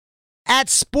At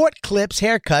Sport Clips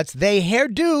Haircuts, they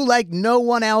hairdo like no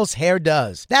one else hair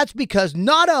does. That's because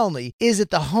not only is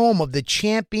it the home of the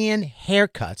champion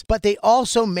haircuts, but they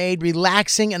also made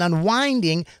relaxing and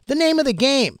unwinding the name of the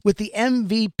game. With the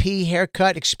MVP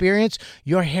haircut experience,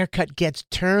 your haircut gets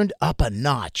turned up a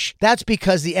notch. That's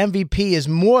because the MVP is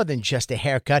more than just a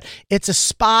haircut. It's a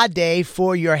spa day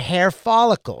for your hair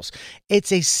follicles.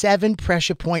 It's a 7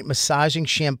 pressure point massaging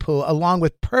shampoo along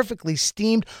with perfectly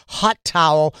steamed hot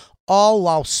towel, all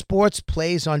while sports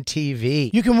plays on TV.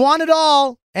 You can want it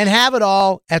all and have it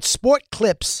all at Sport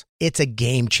Clips. It's a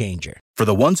game changer. For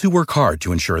the ones who work hard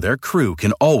to ensure their crew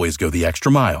can always go the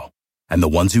extra mile, and the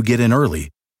ones who get in early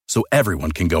so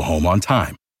everyone can go home on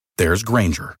time, there's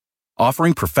Grainger,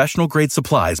 offering professional-grade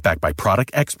supplies backed by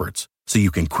product experts so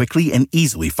you can quickly and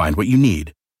easily find what you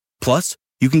need. Plus,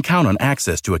 you can count on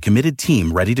access to a committed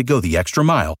team ready to go the extra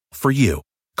mile for you.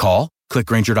 Call, click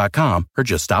Grainger.com, or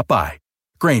just stop by.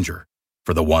 Grainger,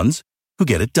 for the ones who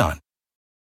get it done.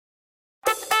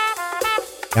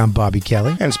 I'm Bobby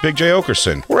Kelly. And it's Big J.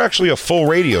 Okerson. We're actually a full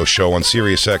radio show on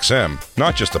Sirius XM,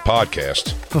 not just a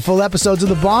podcast. For full episodes of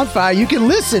The Bonfire, you can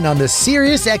listen on the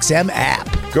Sirius XM app.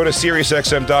 Go to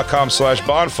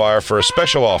SiriusXM.com/bonfire for a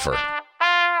special offer.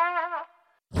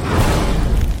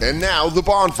 And now, The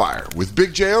Bonfire with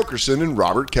Big J. Okerson and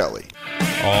Robert Kelly.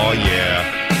 Oh,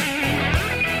 yeah.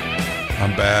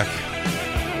 I'm back.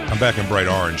 I'm back in bright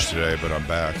orange today, but I'm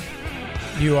back.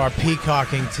 You are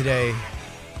peacocking today.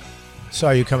 Saw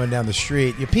you coming down the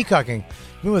street. You're peacocking.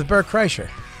 You're with Bert Kreischer.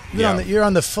 You're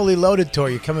on the fully loaded tour.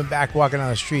 You're coming back, walking down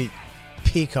the street,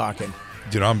 peacocking.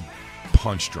 Dude, I'm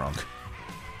punch drunk.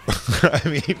 I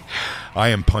mean, I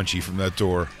am punchy from that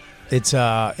tour. It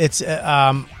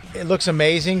looks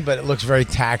amazing, but it looks very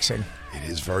taxing. It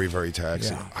is very, very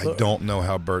taxing. Yeah. I don't know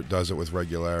how Bert does it with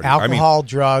regularity. Alcohol,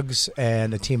 drugs,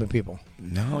 and a team of people.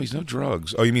 No, he's no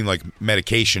drugs. Oh, you mean like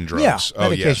medication drugs? Yeah, oh,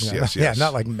 medication. Yes. Yeah,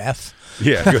 not like meth.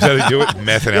 Yeah, he goes, how do you do it?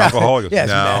 Meth and alcohol? He goes, yes,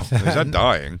 no, meth. he's not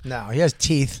dying. No, he has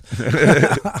teeth.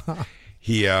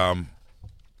 He, God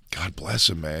bless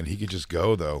him, man. He could just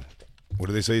go, though. What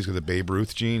do they say? He's got the Babe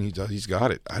Ruth gene. He's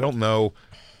got it. I don't know.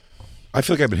 I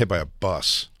feel like I've been hit by a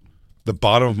bus. The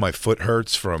bottom of my foot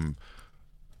hurts from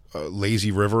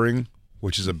lazy rivering,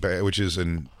 which is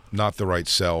not the right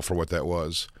sell for what that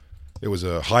was. It was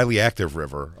a highly active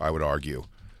river, I would argue,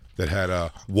 that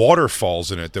had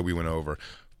waterfalls in it that we went over.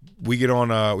 We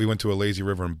went to a lazy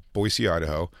river in Boise,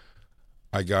 Idaho.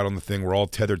 I got on the thing. We're all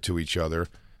tethered to each other.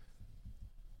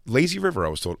 Lazy river, I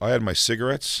was told. I had my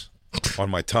cigarettes on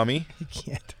my tummy.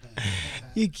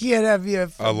 You can't have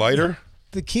a lighter.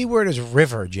 The key word is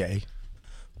river, Jay.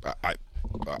 I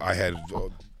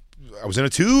was in a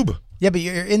tube. Yeah, but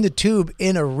you're in the tube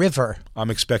in a river. I'm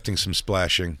expecting some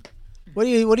splashing. What do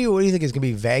you think is going to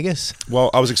be Vegas? Well,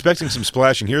 I was expecting some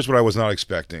splashing. Here's what I was not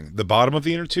expecting. The bottom of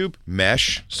the inner tube,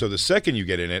 mesh. So the second you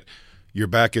get in it, your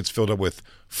back gets filled up with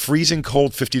freezing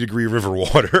cold 50-degree river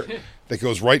water that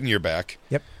goes right in your back.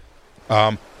 Yep.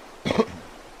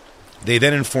 They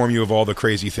then inform you of all the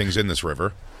crazy things in this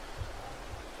river.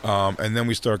 And then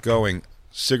we start going,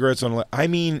 cigarettes on... I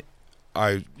mean,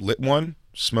 I lit one,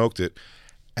 smoked it.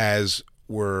 As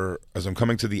I'm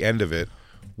coming to the end of it,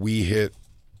 we hit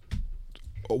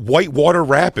whitewater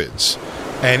rapids,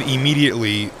 and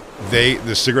immediately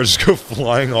the cigarettes go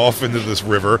flying off into this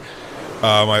river.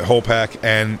 My whole pack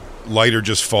and lighter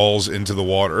just falls into the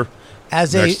water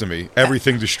next to me.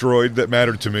 Everything destroyed that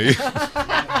mattered to me.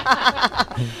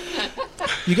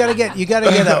 You gotta get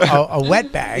a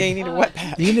wet bag. Yeah, you need a wet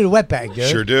bag. You need a wet bag, dude.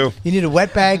 Sure do. You need a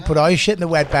wet bag. Put all your shit in the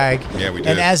wet bag. Yeah, we did.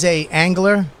 And as a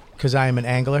angler, because I am an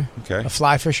angler, okay, a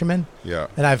fly fisherman, yeah,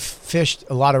 and I've fished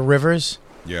a lot of rivers,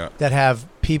 yeah, that have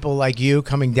people like you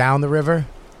coming down the river,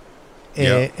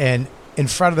 and in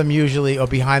front of them usually, or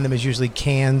behind them is usually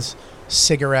cans,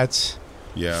 cigarettes,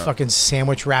 fucking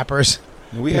sandwich wrappers.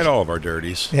 We had all of our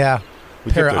dirties. Yeah,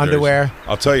 pair of underwear. Dirties.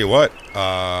 I'll tell you what.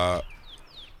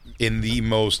 In the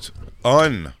most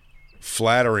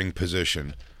unflattering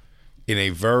position, in a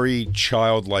very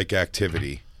childlike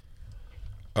activity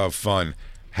of fun,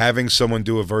 having someone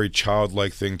do a very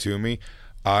childlike thing to me,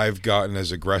 I've gotten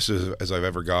as aggressive as I've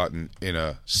ever gotten in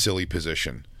a silly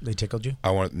position. They tickled you?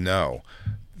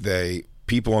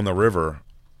 People on the river,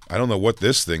 I don't know what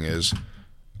this thing is.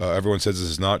 Everyone says this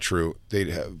is not true.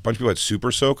 A bunch of people had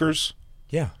super soakers.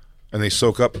 Yeah. And they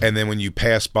soak up, and then when you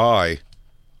pass by,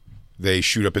 they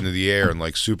shoot up into the air and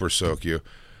like super soak you.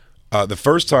 The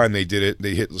first time they did it,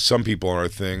 they hit some people on our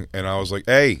thing, and I was like,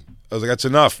 that's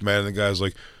enough, man. And the guy's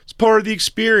like, it's part of the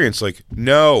experience. Like,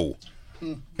 no.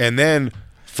 And then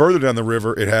further down the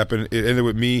river, it happened. It ended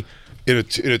with me in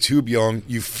a tube yelling,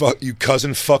 you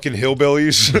cousin fucking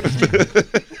hillbillies.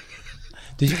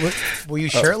 Were you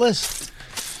shirtless?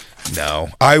 No.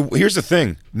 Here's the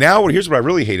thing. Here's what I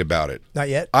really hate about it. Not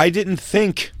yet. I didn't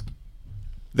think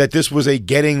that this was a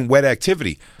getting wet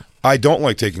activity. I don't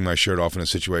like taking my shirt off in a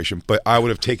situation, but I would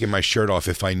have taken my shirt off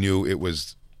if I knew it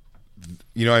was,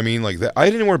 you know what I mean? Like that. I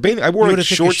didn't wear bathing. I wore like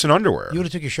shorts and underwear. You would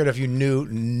have took your shirt off if you knew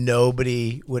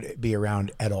nobody would be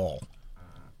around at all.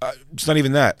 It's not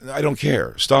even that. I don't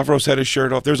care. Stavros had his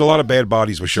shirt off. There's a lot of bad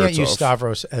bodies with shirts off. You can't use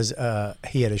Stavros as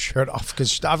he had his shirt off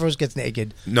because Stavros gets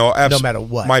naked no matter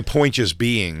what. My point just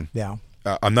being, yeah.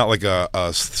 I'm not like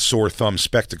a sore thumb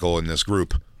spectacle in this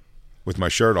group with my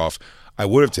shirt off. I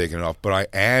would have taken it off, but I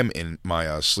am in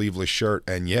my sleeveless shirt,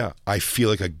 and yeah, I feel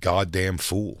like a goddamn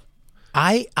fool.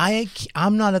 I'm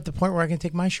not at the point where I can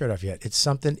take my shirt off yet. It's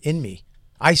something in me.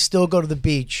 I still go to the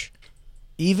beach.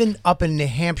 Even up in New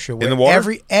Hampshire, where in the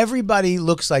water? everybody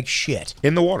looks like shit.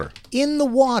 In the water. In the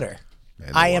water.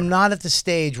 I am not at the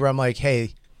stage where I'm like,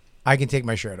 hey, I can take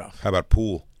my shirt off. How about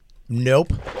pool?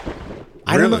 Nope.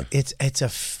 I Really? don't know.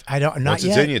 I don't, not once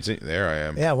yet. It's in you, there I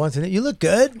am. Yeah, once in it. You look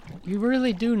good. You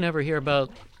really do never hear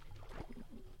about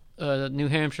New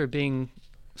Hampshire being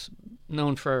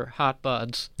known for hot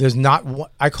buds. There's not one,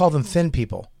 I call them thin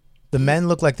people. The men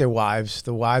look like their wives.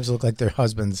 The wives look like their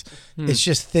husbands. It's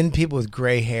just thin people with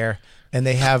gray hair, and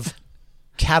they have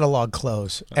catalog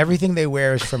clothes. Everything they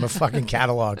wear is from a fucking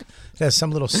catalog. It has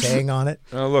some little saying on it.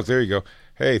 Oh, look, there you go.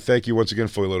 Hey, thank you once again,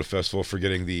 Fully Loaded Festival, for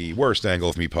getting the worst angle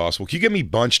of me possible. Can you get me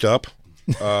bunched up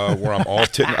where I'm all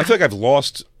titting? I feel like I've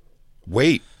lost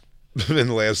weight in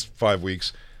the last 5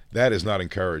 weeks. That is not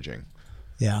encouraging.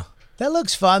 Yeah. That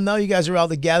looks fun, though. You guys are all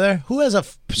together. Who has a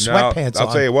sweatpants on?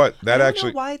 I'll tell you what. I don't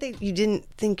know why you didn't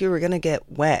think you were going to get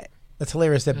wet. That's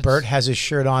hilarious that Bert has his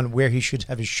shirt on where he should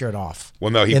have his shirt off.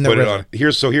 Well, no, he put it on.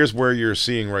 Here's where you're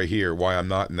seeing right here why I'm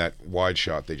not in that wide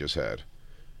shot they just had.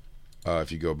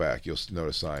 If you go back, you'll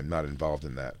notice I'm not involved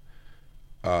in that.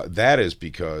 That is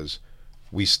because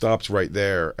we stopped right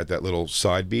there at that little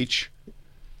side beach,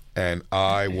 and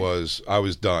I was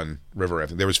done river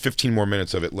rafting. There was 15 more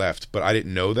minutes of it left, but I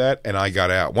didn't know that, and I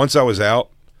got out. Once I was out,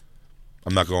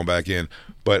 I'm not going back in,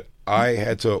 but I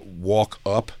had to walk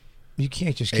up. You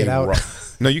can't just get out.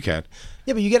 No, you can.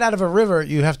 Yeah, but you get out of a river,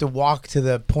 you have to walk to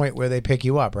the point where they pick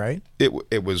you up, right?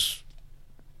 It was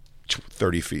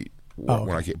 30 feet when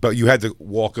okay. I came. But you had to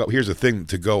walk up. Here's the thing,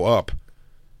 to go up,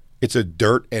 it's a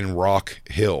dirt and rock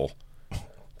hill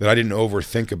that I didn't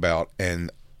overthink about,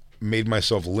 and made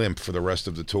myself limp for the rest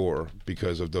of the tour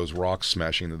because of those rocks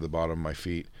smashing into the bottom of my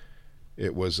feet.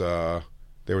 It was there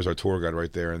was our tour guide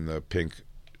right there in the pink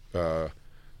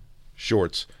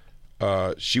shorts.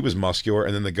 She was muscular,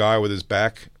 and then the guy with his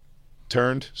back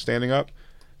turned, standing up,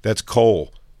 that's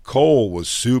Cole. Cole was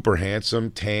super handsome,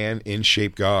 tan, in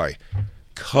shape guy,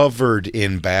 covered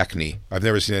in bacne. I've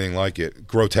never seen anything like it.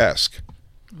 Grotesque.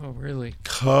 Oh, really?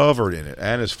 Covered in it,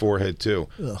 and his forehead too.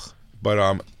 Ugh.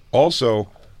 But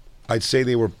also, I'd say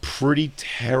they were pretty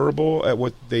terrible at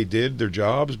what they did, their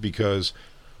jobs, because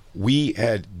we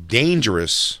had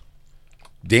dangerous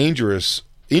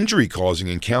injury-causing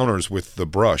encounters with the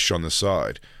brush on the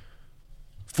side.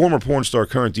 Former porn star,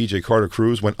 current DJ Carter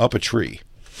Cruz went up a tree.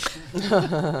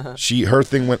 Her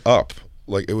thing went up.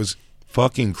 Like, it was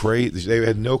fucking crazy. They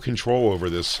had no control over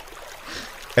this.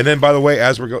 And then, by the way,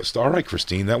 as we're going, all right,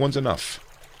 Christine, that one's enough.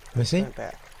 Let me see.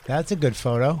 That's a good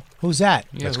photo. Who's that?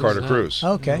 Yeah, that's who's Carter that? Cruz.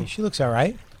 Okay, she looks all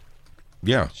right.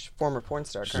 Yeah. Former porn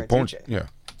star, current DJ. Yeah.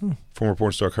 Former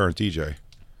porn star, current DJ.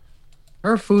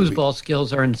 Her foosball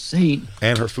skills are insane.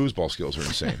 And her foosball skills are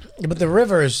insane. But the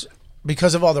rivers,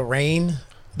 because of all the rain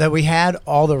that we had,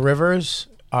 all the rivers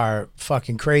are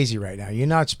fucking crazy right now. You're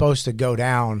not supposed to go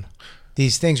down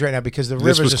these things right now because the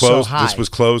rivers are so high. This was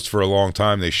closed for a long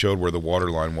time. They showed where the water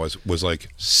line was like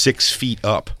 6 feet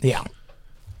up. Yeah.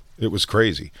 It was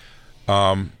crazy.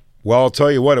 Well, I'll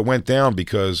tell you what, it went down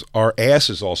because our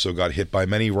asses also got hit by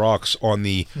many rocks on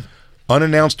the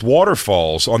unannounced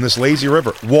waterfalls on this lazy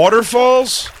river.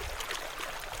 Waterfalls?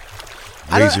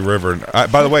 Lazy river.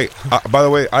 By the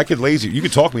way, I could you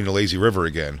could talk me into lazy river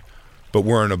again, but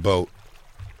we're in a boat.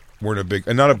 We're in a big,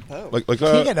 and not a like.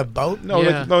 Can you get a boat? No,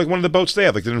 Yeah. like one of the boats they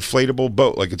have, like an inflatable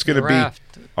boat. Like it's going to be raft.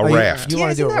 a raft. You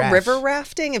want to do a Isn't that raft? river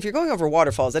rafting? If you're going over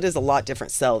waterfalls, that is a lot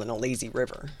different sell than a lazy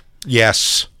river.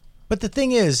 Yes. But the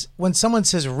thing is, when someone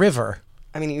says river,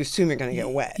 I mean, you assume you're going to get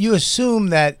wet. you assume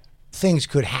that things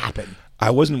could happen. I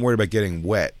wasn't worried about getting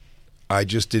wet. I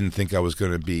just didn't think I was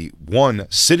going to be, one,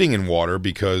 sitting in water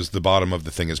because the bottom of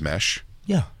the thing is mesh.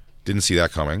 Yeah. Didn't see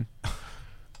that coming.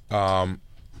 I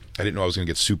didn't know I was going to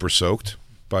get super soaked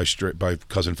by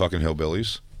cousin fucking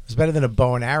hillbillies. It's better than a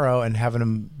bow and arrow and having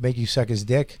him make you suck his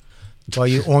dick while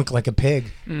you oink like a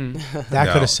pig. That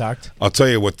could have sucked. I'll tell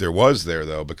you what there was there,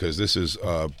 though, because this is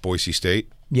Boise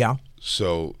State. Yeah.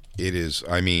 So it is,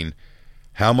 I mean,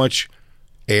 how much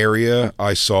area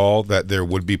I saw that there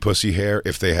would be pussy hair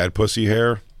if they had pussy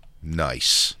hair?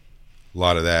 Nice. A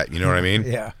lot of that, you know what I mean?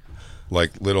 Yeah.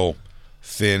 Like little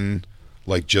thin,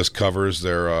 like just covers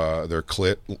their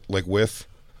clit like width.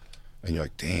 And you're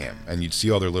like, damn. And you'd see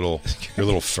all their little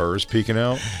furs peeking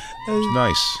out. It's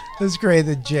nice. It's great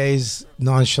that Jay's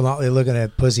nonchalantly looking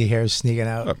at pussy hairs sneaking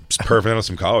out. It's perfect on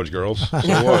some college girls. So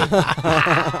what?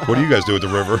 What do you guys do at the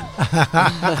river?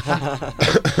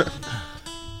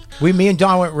 Me and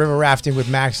Don went river rafting with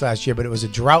Max last year, but it was a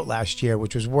drought last year,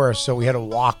 which was worse. So we had to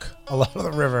walk a lot of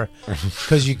the river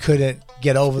because you couldn't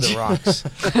get over the rocks.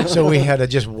 So we had to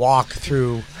just walk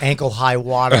through ankle-high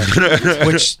water,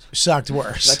 which sucked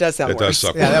worse. That does sound It worse. does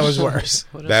suck. Yeah, that was worse.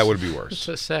 That would be worse. It's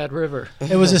a sad river.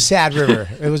 It was a sad river.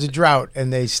 It was a drought,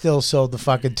 and they still sold the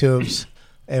fucking tubes,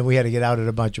 and we had to get out at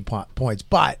a bunch of points.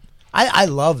 But I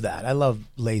love that. I love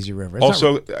lazy river. It's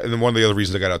Also, and one of the other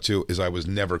reasons I got out too is I was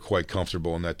never quite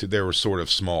comfortable in that. They were sort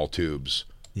of small tubes.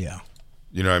 yeah.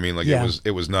 You know what I mean? Like Yeah.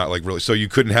 it was not like really. So you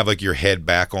couldn't have like your head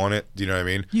back on it. Do you know what I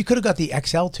mean? You could have got the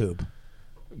XL tube.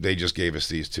 They just gave us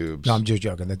these tubes. No, I'm just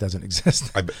joking. That doesn't exist.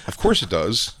 Of course it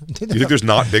does. Do you think there's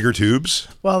not bigger tubes?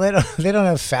 Well, they don't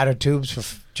have fatter tubes for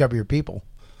chubbier people.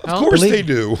 Of course they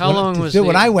do. How long was Dude, the,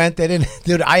 when I went, they didn't.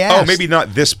 Dude, I asked. Oh, maybe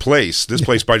not this place. This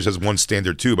place probably just has one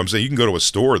standard tube. I'm saying you can go to a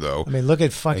store though. I mean, look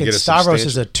at fucking get a Stavros substantial-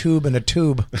 as a tube in a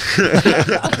tube.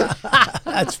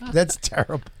 That's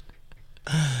terrible.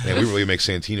 Man, we really make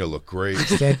Santino look great.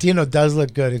 Santino does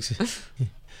look good.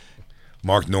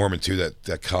 Mark Norman too. That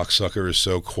cocksucker is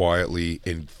so quietly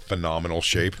in phenomenal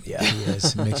shape. Yeah, he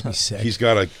is. It makes me sick.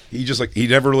 He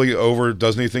never really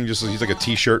overdoes anything. Just he's like a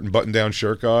t-shirt and button-down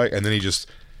shirt guy, and then he just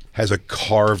has a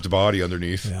carved body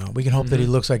underneath. Yeah, we can hope that he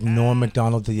looks like Norm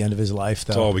Macdonald at the end of his life,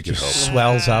 though. That's all we can Just hope.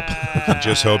 Swells up.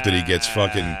 Just hope that he gets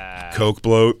fucking coke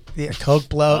bloat. Yeah, coke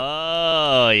bloat.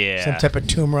 Oh, yeah. Some type of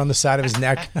tumor on the side of his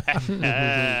neck.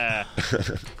 That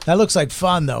looks like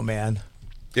fun, though, man.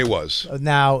 It was.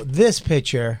 Now, this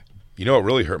picture. You know what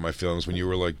really hurt my feelings when you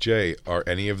were like, Jay, are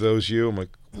any of those you? I'm like,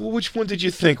 well, which one did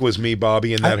you think was me,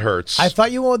 Bobby? And that hurts. I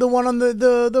thought you were the one on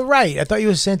the right. I thought you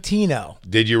were Santino.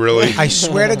 Did you really? I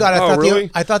swear to God, I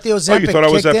thought the Ozempic Oh, you thought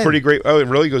I was kicked that in. pretty great? Oh, it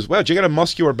really goes, wow, Jay got a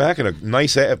muscular back and a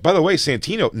nice ass. By the way,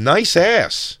 Santino, nice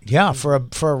ass. Yeah, for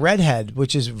a redhead,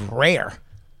 which is rare.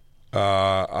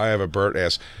 I have a Bert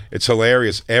ass. It's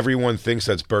hilarious. Everyone thinks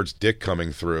that's Bert's dick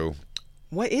coming through.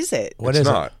 What is it? What It's is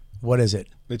not. it? What is it?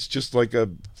 It's just like a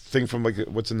thing from like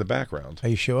what's in the background. Are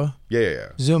you sure? Yeah.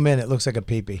 Zoom in. It looks like a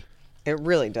peepee. It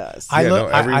really does.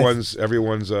 Everyone's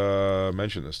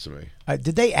mentioned this to me.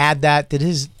 Did they add that? Did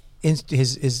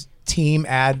his team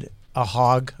add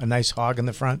a nice hog in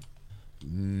the front?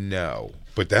 No,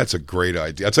 but that's a great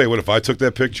idea. I'll tell you what, if I took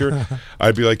that picture,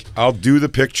 I'd be like, I'll do the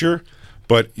picture,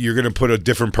 but you're going to put a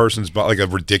different person's body, like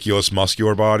a ridiculous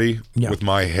muscular body with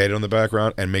my head on the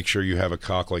background, and make sure you have a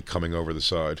cock like coming over the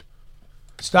side.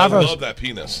 I love that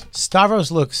penis.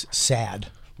 Stavros looks sad.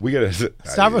 We gotta.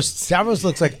 Stavros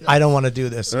looks like I don't want to do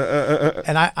this,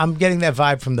 and I'm getting that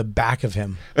vibe from the back of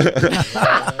him. We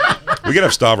gotta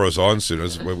have Stavros on soon.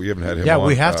 We haven't had him. Yeah, on.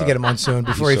 we have to get him on soon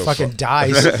before he so fucking fun.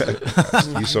 dies.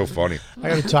 He's so funny. I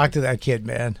got to talk to that kid,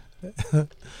 man.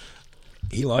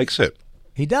 He likes it.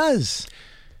 He does.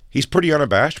 He's pretty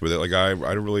unabashed with it. Like I've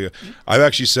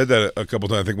actually said that a couple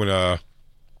times. I think when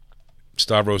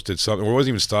Stavros did something, or it wasn't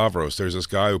even Stavros. There's this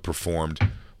guy who performed.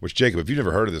 Which Jacob, if you've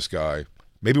never heard of this guy,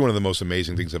 maybe one of the most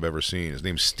amazing things I've ever seen. His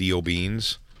name's Steel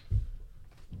Beans.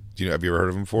 Have you ever heard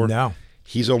of him before? No.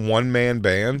 He's a one-man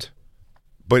band,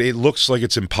 but it looks like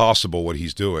it's impossible what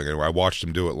he's doing. And I watched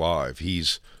him do it live.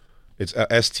 It's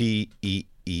Steel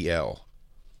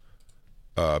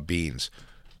Beans.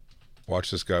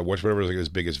 Watch this guy. Watch whatever his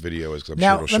biggest video is. 'Cause I'm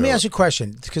Now, sure let me ask you a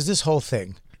question, because this whole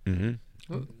thing.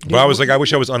 But I was like, I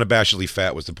wish I was unabashedly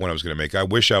fat was the point I was going to make. I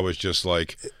wish I was just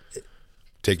like,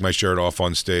 take my shirt off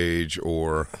on stage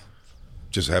or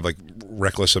just have like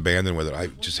reckless abandon with it. I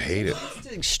just hate it.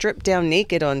 Stripped down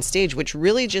naked on stage, which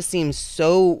really just seems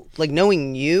so, like,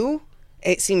 knowing you,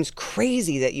 it seems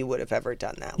crazy that you would have ever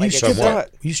done that. Like,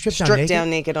 You stripped down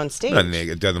naked on stage. Not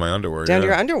naked, down to my underwear. Down to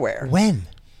yeah. your underwear. When?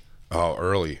 Oh,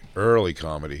 early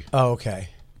comedy. Oh, okay.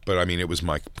 But I mean, it was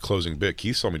my closing bit.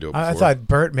 Keith saw me do it before. I thought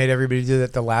Bert made everybody do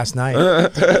that the last night.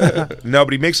 No,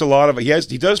 but he makes a lot of.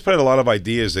 He does put out a lot of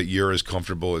ideas that you're as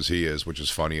comfortable as he is, which is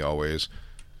funny always.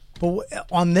 But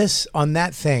on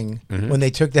that thing, when they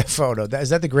took that photo, is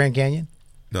that the Grand Canyon?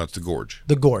 No, it's the Gorge.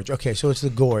 The Gorge. Okay, so it's the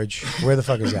Gorge. Where the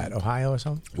fuck is that? Ohio or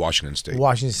something? Washington State.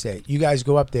 Washington State. You guys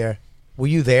go up there. Were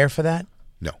you there for that?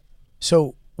 No.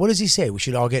 So what does he say? We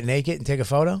should all get naked and take a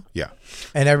photo? Yeah.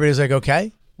 And everybody's like,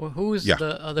 okay. Well, who is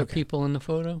the other people in the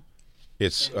photo?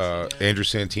 It's Andrew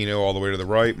Santino all the way to the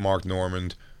right, Mark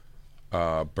Normand,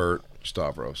 Bert,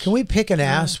 Stavros. Can we pick an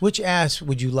ass? Which ass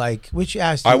would you like? Which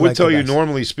ass do you I would like tell the you, best?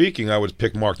 normally speaking, I would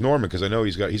pick Mark Normand because I know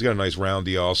he's got a nice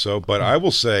roundy also. But I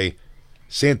will say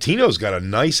Santino's got a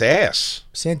nice ass.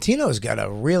 Santino's got a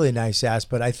really nice ass,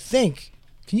 but I think,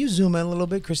 can you zoom in a little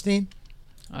bit, Christine?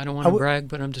 I don't want to brag,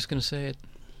 but I'm just going to say it.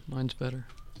 Mine's better.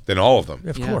 Than all of them.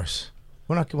 Of course.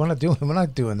 We're not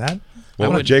doing that.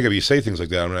 Well, Jacob, you say things like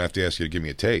that, I'm going to have to ask you to give me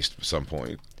a taste at some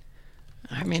point.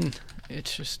 I mean,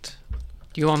 it's just...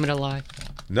 Do you want me to lie?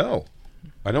 No.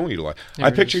 I don't want you to lie. There I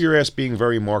it picture is. your ass being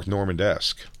very Mark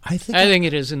Normand-esque. I think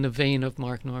it is in the vein of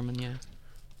Mark Norman, yeah.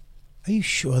 Are you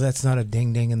sure that's not a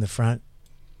ding-ding in the front?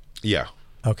 Yeah.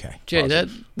 Okay. Jay,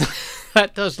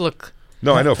 that does look...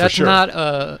 No, I know for sure. That's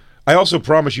not I also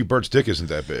promise you Bert's dick isn't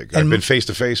that big. I've been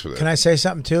face-to-face with it. Can I say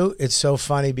something, too? It's so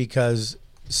funny because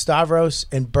Stavros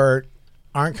and Bert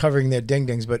aren't covering their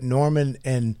ding-dings, but Norman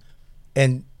and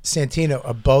Santino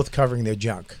are both covering their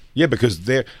junk. Yeah, because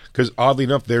oddly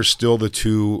enough, they're still the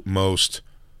two most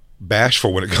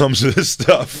bashful when it comes to this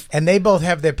stuff. And they both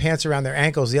have their pants around their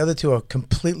ankles. The other two are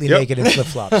completely naked in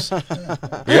flip-flops.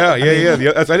 Yeah. I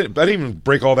didn't even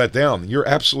break all that down. You're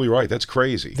absolutely right. That's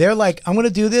crazy. They're like, I'm going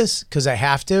to do this because I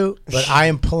have to, but I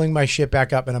am pulling my shit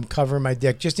back up and I'm covering my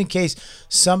dick just in case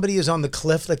somebody is on the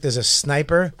cliff, like there's a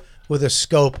sniper with a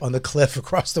scope on the cliff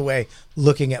across the way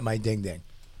looking at my ding-ding.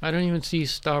 I don't even see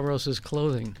Stavros'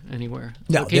 clothing anywhere.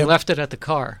 No, Look, he left it at the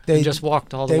car. He just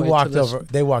walked all the way to this.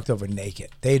 They walked over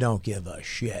naked. They don't give a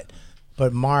shit.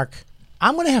 But Mark,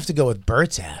 I'm going to have to go with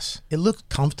Bert's ass. It looked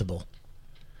comfortable.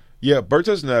 Yeah, Bert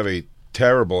doesn't have a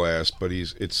terrible ass, but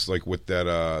it's like with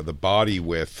that the body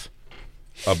width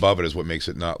above it is what makes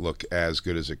it not look as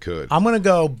good as it could. I'm going to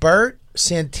go Bert,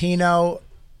 Santino,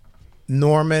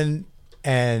 Norman,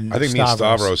 and I think Stavros. me and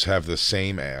Stavros have the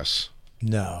same ass.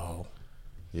 No.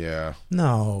 Yeah.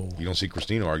 No. You don't see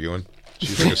Christine arguing.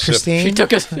 She took a sip. Christine? She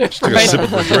took a sip. She took a sip of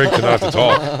her drink to not have to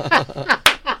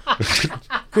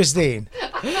talk. Christine.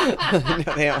 No,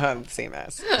 they don't have the same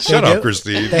ass. Shut up,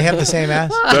 Christine. They have the same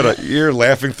ass? Shut up. You're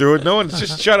laughing through it. No one,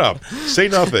 just shut up. Say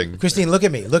nothing. Christine, look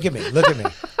at me. Look at me. Look at me.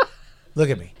 Look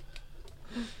at me.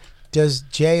 Does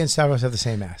Jay and Stavros have the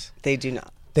same ass? They do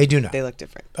not. They do not. They look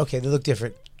different. Okay, they look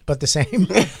different, but the same.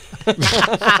 Yeah.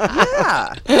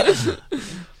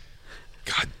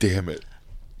 God damn it.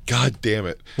 God damn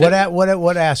it. What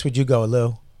ass would you go,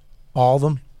 Lou? All of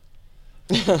them?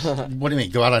 What do you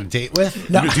mean? Go out on a date with?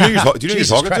 No. Do you know who you're Jesus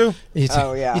talking Christ. to?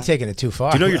 Oh, yeah. You're taking it too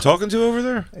far. Do you know who you're talking to over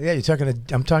there? Yeah, you're talking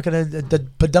to. I'm talking to the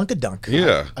Badunkadunk.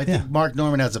 Yeah. I think Mark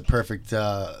Norman has a perfect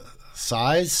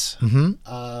size.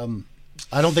 Mm-hmm.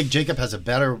 I don't think Jacob has a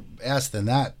better ass than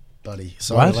that, buddy.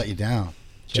 Sorry What? to let you down.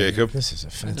 Jacob. This is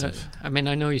offensive. I mean,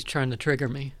 I know he's trying to trigger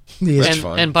me. He is. That's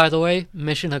fine. And by the way,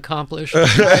 mission accomplished.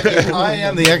 I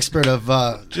am the expert of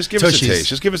Just give us a tushies. taste.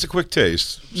 Just give us a quick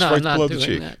taste. Just No, right I'm not below the doing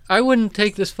cheek. that. I wouldn't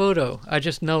take this photo. I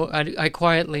just know. I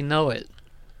quietly know it.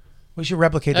 We should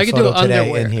replicate I the could do photo today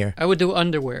underwear. in here. I would do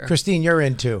underwear. Christine, you're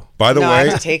in too. By the No, I way,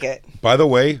 have to take it. by the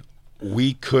way,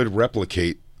 we could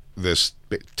replicate this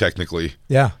technically.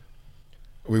 Yeah.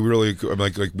 We really could.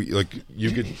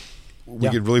 You could. We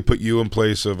could really put you in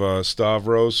place of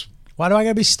Stavros. Why do I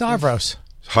gotta be Stavros?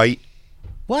 Height.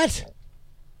 What?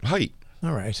 Height.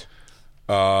 All right.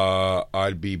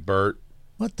 I'd be Bert.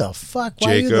 What the fuck?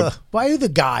 Jacob. Why are you the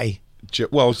guy?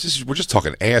 Well, we're just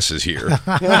talking asses here.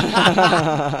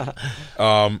 I'm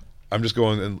just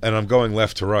going, and I'm going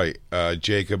left to right.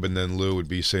 Jacob, and then Lou would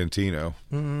be Santino.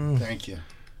 Thank you.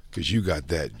 Because you got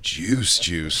that juice.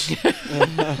 There's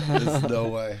no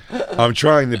way. I'm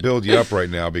trying to build you up right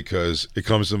now because it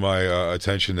comes to my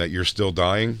attention that you're still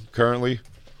dying currently.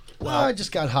 Well, I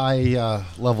just got high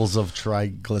levels of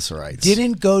triglycerides.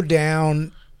 Didn't go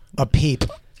down a peep.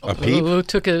 A peep? Lou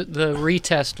took the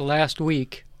retest last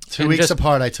week. 2 and weeks just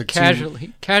apart, I took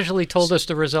casually told us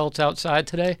the results outside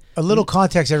today. A little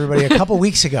context, everybody. A couple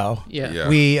weeks ago,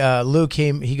 Yeah. Lou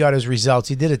came. He got his results.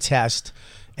 He did a test,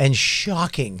 and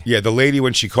shocking. Yeah, the lady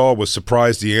when she called was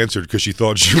surprised he answered because she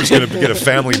thought she was going to get a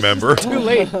family member. Too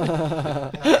late.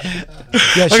 Yeah,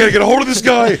 I got to get a hold of this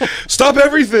guy. Stop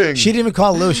everything. She didn't even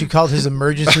call Lou. She called his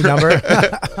emergency number.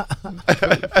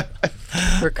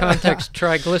 For context,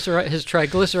 his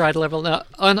triglyceride level now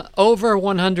over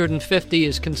 150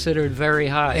 is considered very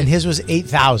high. And his was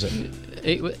 8,000.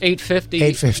 850.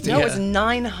 850. No, Yeah. it's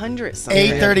 900 something.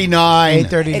 839.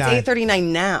 839. It's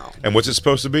 839 now. And what's it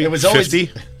supposed to be? It was always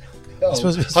 50? It's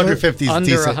supposed to be 150 is Under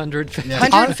decent. 150.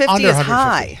 150 Under is 150.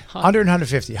 high. 100 and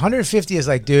 150. 150 is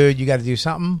like, dude, you got to do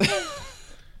something.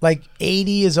 Like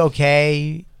 80 is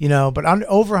okay, but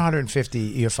over 150,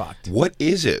 you're fucked. What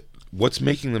is it? What's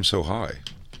making them so high?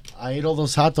 I ate all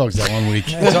those hot dogs that one week.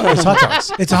 It's hot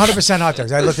dogs. It's 100% hot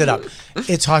dogs. I looked it up.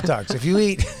 It's hot dogs. If you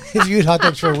eat hot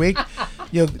dogs for a week,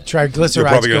 you'll triglycerides. You're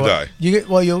probably gonna go up.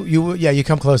 die. You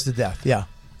come close to death. Yeah.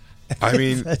 I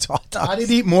mean, It's hot dogs. I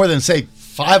didn't eat more than, say,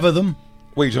 5 of them.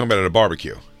 what are you talking about at a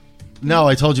barbecue? No,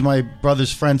 I told you my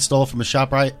brother's friend stole from a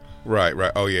ShopRite. Right.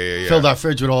 Oh, yeah. Filled our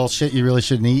fridge with all shit you really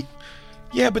shouldn't eat.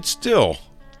 Yeah, but still.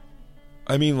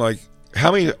 I mean, like,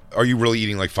 how many are you really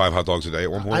eating? Like 5 hot dogs a day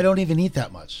at one point? I don't even eat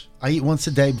that much. I eat once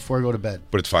a day before I go to bed.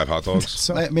 But it's 5 hot dogs.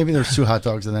 So, Maybe there's 2 hot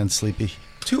dogs and then sleepy.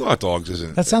 2 hot dogs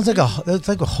isn't. that sounds like that's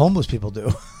like what homeless people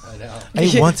do. I know. I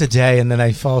eat once a day and then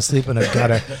I fall asleep in a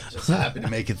gutter. Just happy to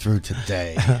make it through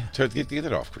today. Get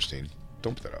that off, Christine.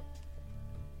 Don't put that up.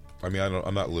 I mean,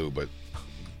 I'm not Lou, but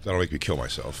that'll make me kill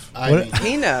myself. I What-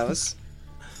 mean, He knows.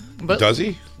 But Does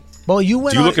he? Well, you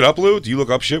went Do you on- look it up, Lou? Do you look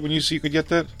up shit when you see you could get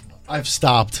that? I've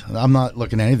stopped. I'm not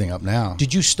looking anything up now.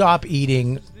 Did you stop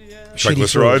eating shitty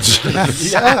food?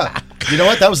 Triglycerides? Yeah. You know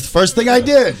what? That was the first thing I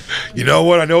did. You know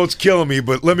what? I know it's killing me,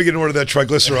 but let me get an order of that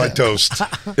triglyceride toast.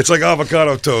 It's like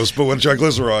avocado toast, but with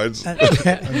triglycerides.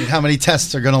 I mean, how many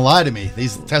tests are going to lie to me?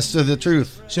 These tests are the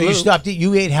truth. So you stopped.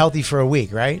 You ate healthy for a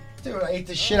week, right? Dude, I ate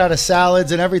the shit out of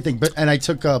salads and everything. And I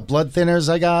took blood thinners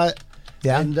I got.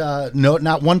 Yeah. And no,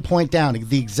 not 1 point down,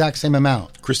 the exact same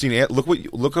amount. Christine,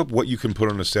 look up what you can put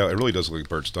on a salad. It really does look like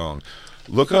Bert's dong.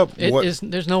 Look up what.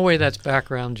 there's no way that's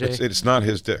background, Jay. It's not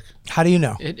his dick. How do you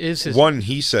know? It is his. One,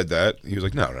 he said that. He was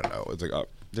like, no. It's like,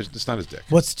 it's not his dick.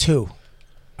 What's 2?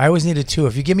 I always need a 2.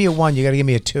 If you give me a 1, you got to give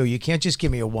me a 2. You can't just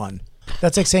give me a 1.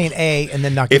 That's like saying A and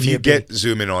then not give If me you a B.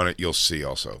 zoom in on it, you'll see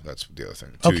also. That's the other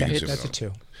thing. 2, you Okay, can zoom that's in a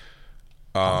on. 2.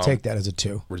 I'll take that as a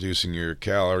 2. Reducing your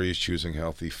calories, choosing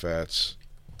healthy fats.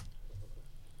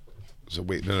 So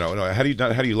wait, no. How do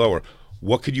you lower?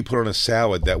 What could you put on a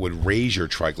salad that would raise your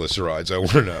triglycerides? I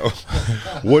want to know.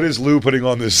 What is Lou putting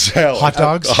on this salad? Hot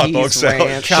dogs? A hot dog Cheese salad.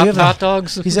 ranch. Chopped hot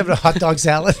dogs. He's having a hot dog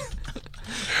salad.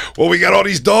 Well, we got all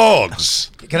these dogs.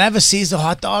 Can I have a Caesar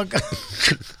hot dog?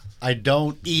 I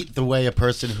don't eat the way a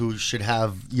person who should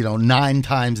have, 9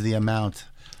 times the amount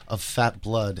of fat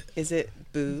blood. Is it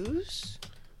booze?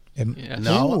 Yeah.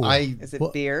 No, Ooh. Is it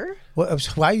What- beer?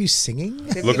 Why are you singing?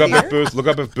 Could Look be up beer? if booze. Look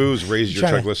up if booze raises your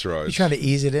triglycerides. You're trying to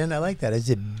ease it in. I like that. Is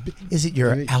it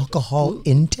your alcohol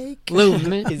intake? Lou,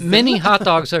 many hot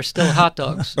dogs are still hot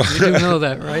dogs. You do know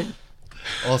that, right?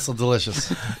 also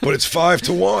delicious. But it's 5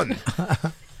 to 1.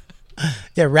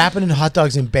 Yeah, wrapping in hot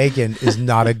dogs and bacon is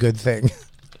not a good thing.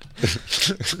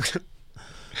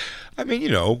 I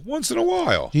mean, once in a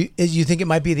while. You think it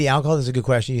might be the alcohol? That's a good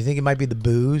question. You think it might be the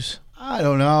booze? I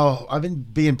don't know. I've been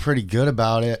being pretty good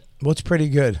about it. What's pretty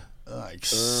good? Like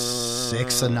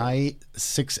 6 a night,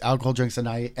 6 alcohol drinks a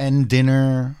night, and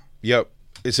dinner. Yep.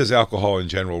 It says alcohol in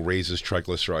general raises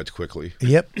triglycerides quickly.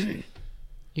 Yep.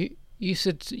 You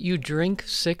said you drink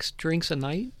 6 drinks a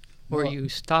night, or you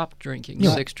stop drinking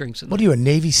 6 drinks a night. What are you, a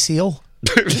Navy SEAL?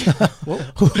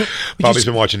 Bobby's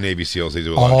been watching Navy SEALs. They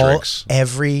do a lot of drinks.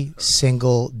 Every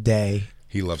single day.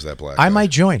 He loves that black. I guy. might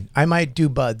join. I might do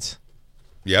buds.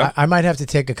 Yeah. I might have to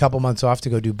take a couple months off to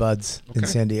go do buds in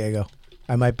San Diego.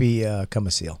 I might become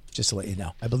a SEAL, just to let you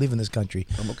know. I believe in this country.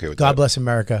 I'm okay with God that. bless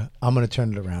America. I'm going to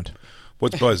turn it around.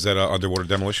 What's Buzz? Is that underwater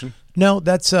demolition? No,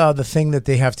 that's the thing that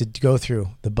they have to go through,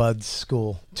 the buds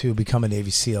school, to become a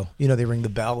Navy SEAL. They ring the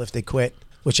bell if they quit,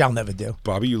 which I'll never do.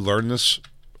 Bobby, you learned this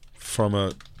from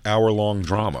an hour-long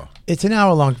drama. It's an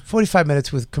hour long, 45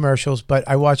 minutes with commercials, but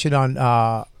I watch it on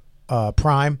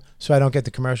Prime, so I don't get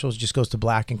the commercials. It just goes to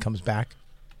black and comes back.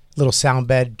 Little sound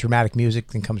bed, dramatic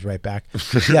music, then comes right back.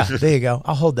 Yeah, there you go.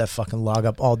 I'll hold that fucking log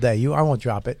up all day. I won't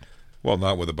drop it. Well,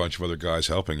 not with a bunch of other guys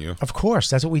helping you. Of course,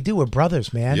 that's what we do. We're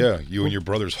brothers, man. Yeah, you and your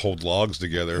brothers hold logs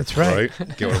together. That's right.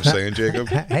 Get what I'm saying, Jacob?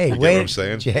 Hey, you get wait, what I'm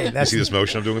saying? Jay, You that's- see this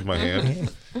motion I'm doing with my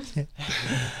hand?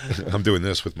 I'm doing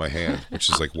this with my hand, which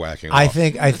is like whacking I off.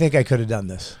 think I could have done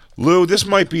this. Lou, this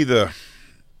might be the...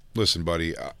 Listen,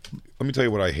 buddy, let me tell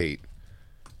you what I hate.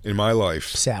 In my life,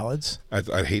 Salads.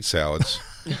 I hate salads.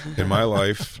 In my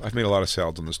life, I've made a lot of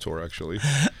salads on this tour, actually.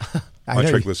 I My know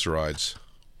you- triglycerides,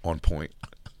 on point.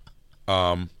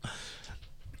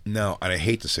 No, and I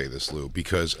hate to say this, Lou,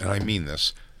 because, and I mean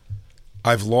this,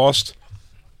 I've lost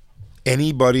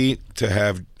anybody to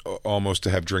have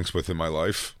drinks with in my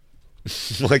life.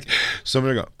 Like,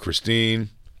 somebody go, Christine,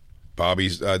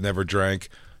 Bobby's never drank,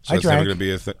 So I that's never drank. going to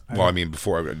be a thing. Well, I mean,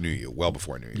 before I knew you, well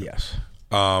before I knew you. Yes.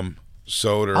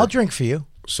 Soda. I'll drink for you.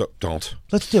 So don't.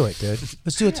 Let's do it, dude.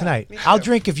 Let's do it tonight. I'll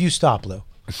drink if you stop, Lou.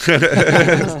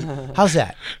 How's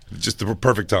that? Just the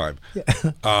perfect time.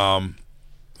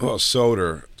 Well,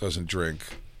 Soder doesn't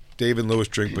drink. Dave and Lewis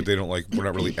drink, but they don't like. We're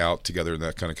not really out together in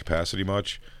that kind of capacity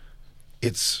much.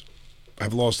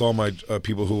 I've lost all my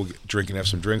people who will drink and have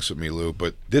some drinks with me, Lou.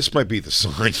 But this might be the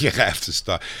sign you have to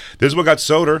stop. This is what got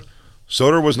Soder.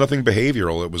 Soder was nothing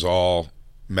behavioral. It was all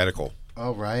medical.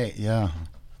 Oh, right. Yeah.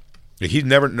 He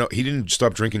didn't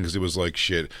stop drinking because it was like,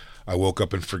 shit, I woke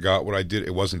up and forgot what I did.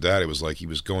 It wasn't that. It was like he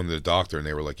was going to the doctor and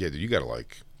they were like, yeah, dude, you got to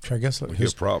like, Triglycerides. you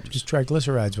have problems. His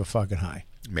triglycerides were fucking high.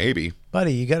 Maybe.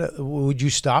 Buddy, you gotta. Would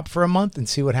you stop for a month and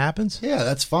see what happens? Yeah,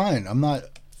 that's fine. I'm not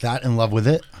that in love with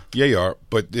it. Yeah, you are.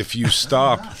 But if you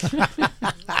stop,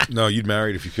 no, you'd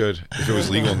marry it if you could. If it was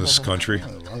legal in this country.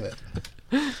 I love it.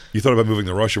 You thought about moving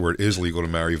to Russia where it is legal to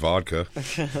marry vodka.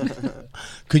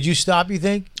 Could you stop, you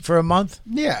think, for a month?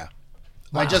 Yeah.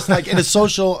 I just like in a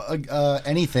social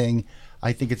anything,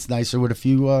 I think it's nicer with a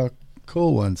few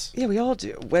cool ones. Yeah, we all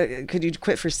do. Could you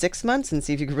quit for 6 months and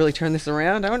see if you could really turn this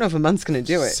around? I don't know if a month's going to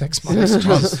do it. 6 months.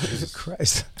 Jesus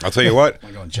Christ. I'll tell you what. Am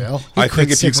I going to jail? I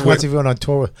think if you 6 quit, months, if you went on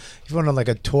tour, if you went on like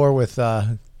a tour with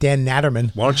Dan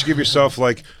Natterman. why don't you give yourself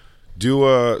like,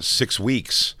 do 6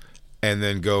 weeks and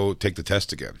then go take the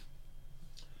test again.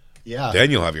 Yeah. Then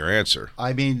you'll have your answer.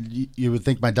 I mean, you would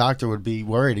think my doctor would be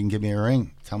worried and give me a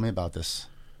ring. Tell me about this.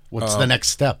 What's the next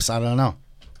steps? I don't know.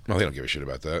 No, they don't give a shit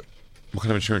about that. What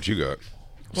kind of insurance you got?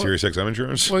 Sirius XM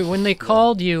insurance? When they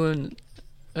called you and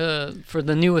for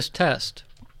the newest test,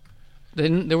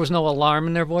 there was no alarm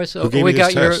in their voice. Who gave we me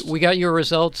got this test? we got your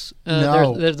results.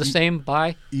 No. They're the same.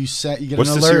 Bye. You get What's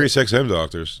an the alert. Sirius XM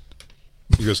doctors?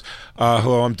 He goes,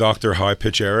 hello, I'm Dr. High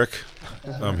Pitch Eric.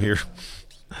 I'm here.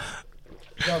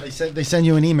 No, they send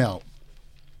you an email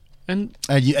And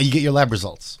and you get your lab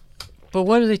results. but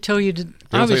what do they tell you to? don't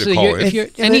tell you to Obviously, call if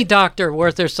it. any doctor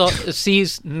worth their salt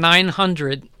sees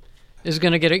 900 is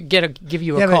going to give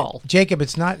you a call. But Jacob,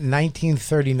 it's not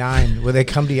 1939 where they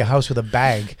come to your house with a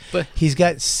bag. But- he's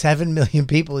got 7 million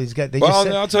people. He's got.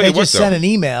 I'll tell you they just what, though. sent an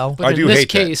email. But I in do this hate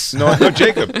case- that. No,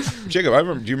 Jacob. Jacob, I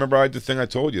remember. Do you remember the thing I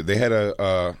told you? They had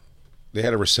a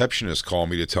receptionist call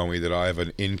me to tell me that I have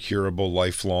an incurable,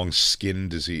 lifelong skin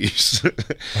disease.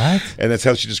 What? And that's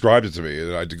how she described it to me.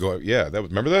 And I had to go. Yeah,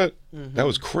 remember that? Mm-hmm. That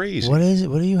was crazy. What is it?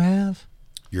 What do you have?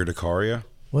 Urticaria?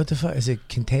 What the fuck? Is it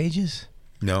contagious?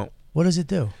 No, What does it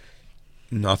do?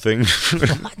 nothing.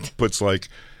 Puts like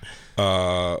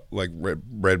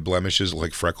red blemishes,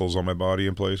 like freckles on my body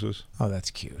in places. Oh,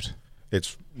 that's cute.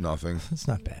 It's nothing. That's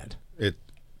not bad. It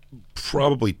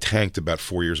probably tanked about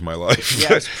 4 years of my life.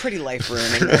 Yeah, it was pretty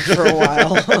life-ruining for a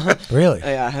while. Really?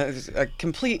 Yeah, it was a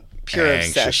complete pure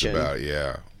Anxious obsession. about it,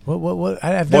 yeah. What?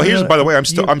 I've Well, never here's really- by the way, I'm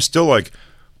you- still like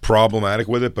problematic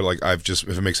with it, but like I've just,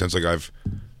 if it makes sense, like I've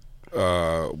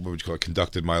what would you call it,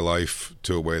 conducted my life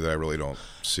to a way that I really don't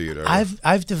see it ever.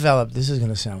 I've developed. This is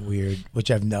going to sound weird,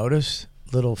 which I've noticed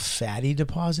little fatty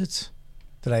deposits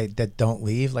that don't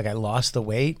leave. Like I lost the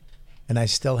weight, and I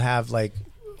still have like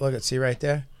see right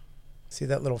there. See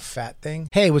that little fat thing?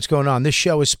 Hey, what's going on? This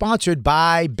show is sponsored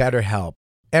by BetterHelp.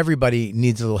 Everybody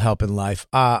needs a little help in life.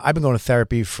 I've been going to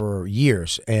therapy for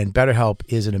years, and BetterHelp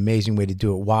is an amazing way to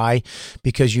do it. Why?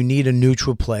 Because you need a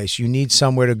neutral place. You need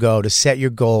somewhere to go to set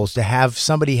your goals, to have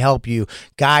somebody help you,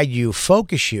 guide you,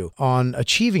 focus you on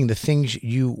achieving the things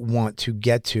you want to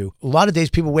get to. A lot of days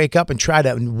people wake up and try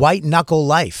to white knuckle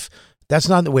life. That's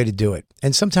not the way to do it.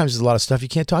 And sometimes there's a lot of stuff you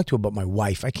can't talk to about my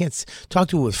wife. I can't talk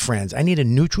to her with friends. I need a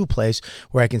neutral place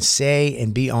where I can say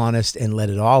and be honest and let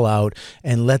it all out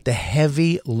and let the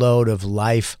heavy load of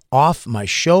life off my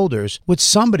shoulders with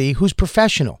somebody who's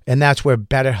professional. And that's where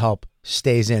BetterHelp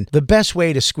stays in. The best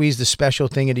way to squeeze the special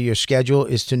thing into your schedule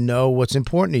is to know what's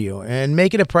important to you and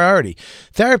make it a priority.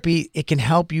 Therapy, it can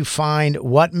help you find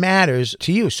what matters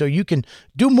to you so you can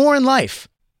do more in life.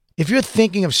 If you're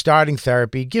thinking of starting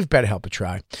therapy, give BetterHelp a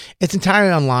try. It's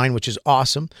entirely online, which is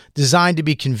awesome, designed to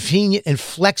be convenient and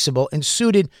flexible and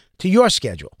suited to your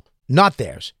schedule, not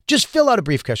theirs. Just fill out a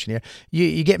brief questionnaire.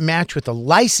 You get matched with a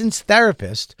licensed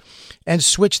therapist and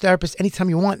switch therapists anytime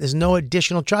you want. There's no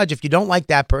additional charge. If you don't like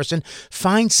that person,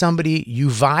 find somebody you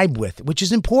vibe with, which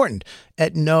is important,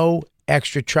 at no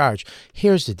extra charge.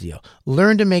 Here's the deal.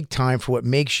 Learn to make time for what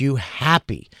makes you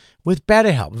happy with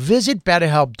BetterHelp. Visit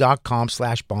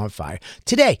BetterHelp.com/bonfire.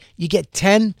 Today, you get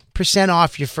 10%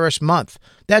 off your first month.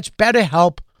 That's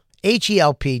BetterHelp,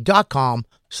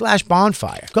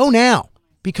 HELP.com/bonfire. Go now.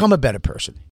 Become a better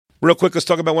person. Real quick, let's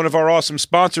talk about one of our awesome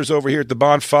sponsors over here at the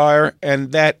Bonfire,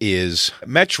 and that is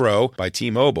Metro by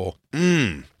T-Mobile.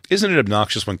 Isn't it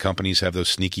obnoxious when companies have those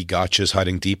sneaky gotchas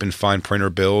hiding deep in fine printer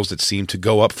bills that seem to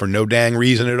go up for no dang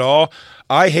reason at all?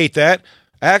 I hate that.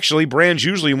 Actually, brands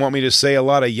usually want me to say a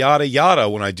lot of yada yada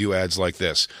when I do ads like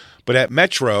this. But at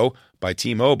Metro, by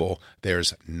T-Mobile,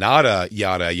 there's nada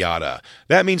yada yada.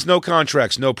 That means no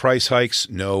contracts, no price hikes,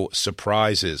 no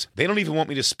surprises. They don't even want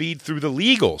me to speed through the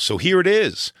legal, so here it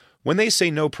is. When they say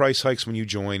no price hikes when you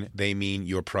join, they mean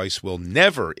your price will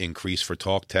never increase for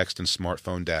talk, text, and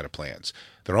smartphone data plans.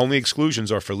 Their only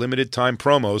exclusions are for limited time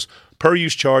promos,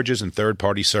 per-use charges, and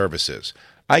third-party services.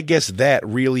 I guess that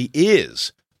really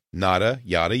is nada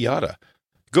yada yada.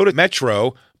 Go to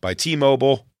Metro by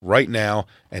T-Mobile right now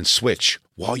and switch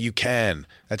while you can.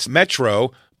 That's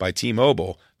Metro by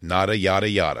T-Mobile, nada yada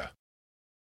yada.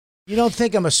 You don't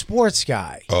think I'm a sports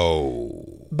guy.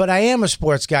 Oh. But I am a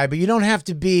sports guy, but you don't have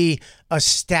to be a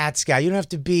stats guy. You don't have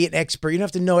to be an expert. You don't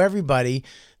have to know everybody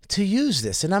to use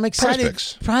this. And I'm excited.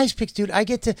 Prize Picks, dude. I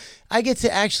get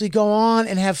to actually go on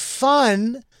and have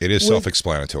fun. It is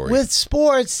self-explanatory. With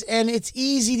sports, and it's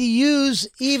easy to use,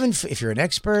 even if you're an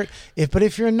expert. But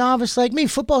if you're a novice like me,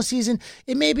 football season,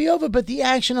 it may be over, but the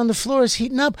action on the floor is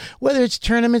heating up. Whether it's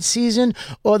tournament season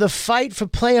or the fight for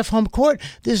playoff home court,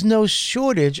 there's no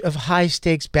shortage of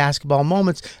high-stakes basketball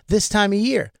moments this time of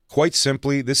year. Quite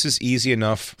simply, this is easy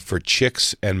enough for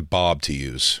Chicks and Bob to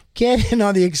use. Get in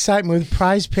on the excitement with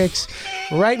Prize Picks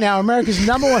right now, America's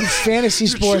 #1 fantasy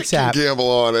sports app. Gamble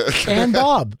on it. And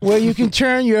Bob, where you can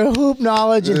turn your hoop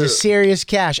knowledge into serious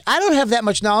cash. I don't have that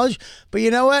much knowledge, but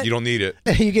you know what? You don't need it.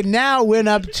 You can now win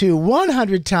up to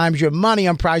 100 times your money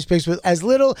on Prize Picks with as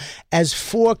little as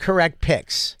 4 correct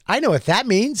picks. I know what that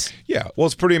means. Yeah, well,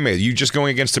 it's pretty amazing. You're just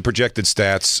going against the projected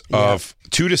stats of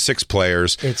 2 to 6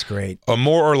 players. It's great.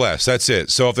 More or less. That's it.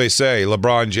 So if they say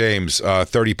LeBron James,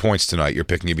 30 points tonight, you're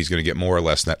picking if he's going to get more or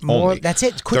less than that. More, only. that's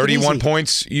it. Quick 31 and easy.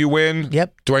 points, you win.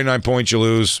 Yep. 29 points, you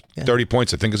lose. 30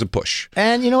 points, I think, is a push.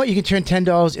 And you know what? You can turn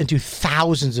 $10 into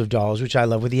thousands of dollars, which I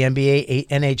love, with the NBA,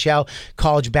 NHL,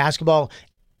 college basketball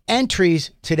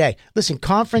entries today. Listen,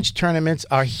 conference tournaments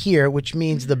are here, which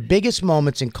means the biggest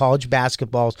moments in college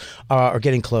basketballs are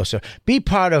getting closer. Be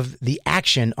part of the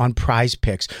action on Prize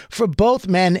Picks for both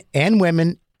men and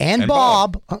women and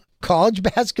Bob. College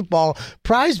basketball.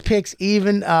 Prize Picks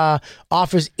even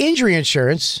offers injury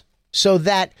insurance so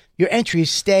that your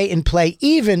entries stay in play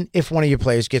even if one of your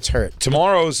players gets hurt.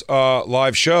 Tomorrow's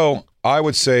live show, I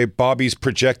would say Bobby's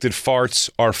projected farts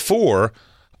are 4.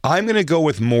 I'm going to go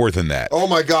with more than that. Oh,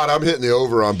 my God. I'm hitting the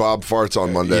over on Bob Farts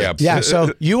on Monday. Yeah,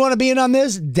 so you want to be in on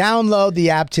this? Download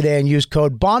the app today and use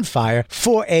code BONFIRE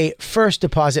for a first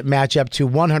deposit match up to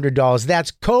 $100. That's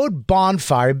code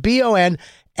BONFIRE, BONFIRE,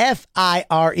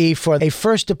 for a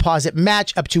first deposit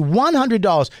match up to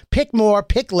 $100. Pick more,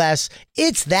 pick less.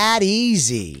 It's that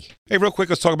easy. Hey, real quick,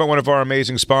 let's talk about one of our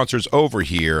amazing sponsors over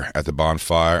here at the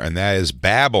Bonfire, and that is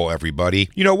Babbel,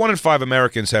 everybody. You know, 1 in 5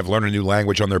 Americans have learned a new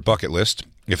language on their bucket list.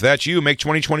 If that's you, make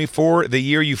 2024 the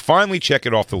year you finally check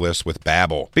it off the list with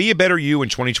Babbel. Be a better you in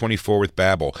 2024 with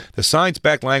Babbel, the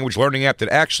science-backed language learning app that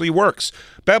actually works.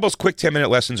 Babbel's quick 10-minute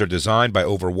lessons are designed by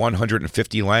over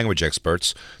 150 language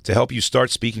experts to help you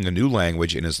start speaking a new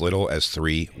language in as little as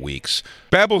 3 weeks.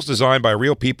 Babbel's designed by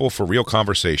real people for real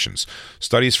conversations.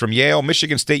 Studies from Yale,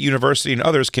 Michigan State University, and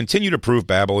others continue to prove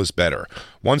Babbel is better.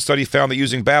 One study found that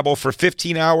using Babbel for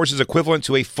 15 hours is equivalent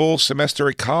to a full semester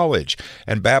at college,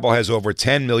 and Babbel has over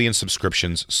 10 million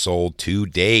subscriptions sold to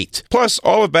date. Plus,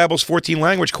 all of Babbel's 14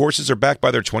 language courses are backed by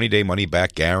their 20-day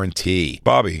money-back guarantee.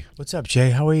 Bobby. What's up,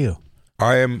 Jay? How are you?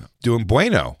 I am doing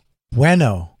bueno.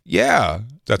 Bueno. Yeah,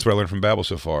 that's what I learned from Babbel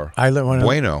so far.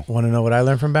 Bueno. Want to know what I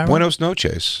learned from Babbel? Buenos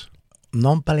noches.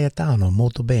 Non parliamo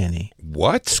molto bene.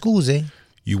 What? Scusi.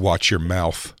 You watch your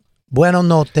mouth.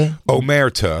 Buonanotte.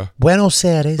 Omerta. Buenos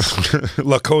Aires.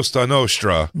 La Costa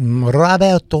Nostra.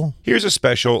 Roberto. Here's a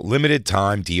special limited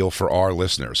time deal for our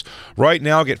listeners. Right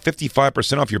now, get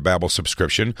 55% off your Babbel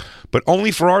subscription, but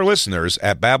only for our listeners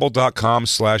at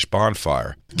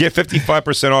babbel.com/bonfire. Get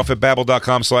 55% off at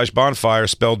babbel.com/bonfire,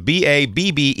 spelled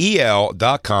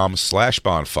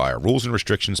BABBEL.com/bonfire. Rules and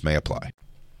restrictions may apply.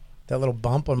 That little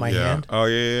bump on my hand. Oh,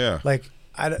 yeah. Like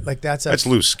that's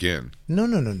loose skin. No.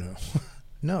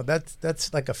 No,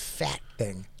 that's like a fat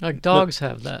thing. Like dogs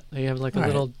have that. They have like a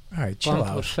little chill bump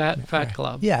out. with fat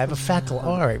glob. Yeah, I have a fat glob.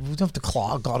 All right, we don't have to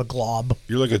got a glob.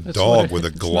 You're like a dog with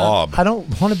a glob. I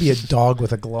don't want to be a dog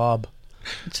with a glob.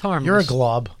 It's harmless. You're a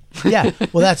glob. Yeah,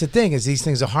 well, that's the thing is these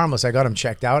things are harmless. I got them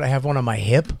checked out. I have one on my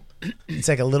hip. It's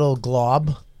like a little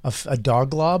glob, a dog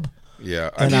glob.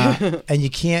 Yeah. And you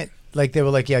can't, like, they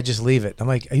were like, yeah, just leave it. I'm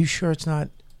like, are you sure it's not,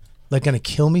 like, going to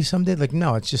kill me someday? Like,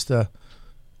 no, it's just a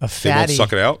fatty. They won't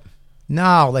suck it out?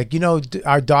 No, like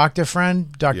our doctor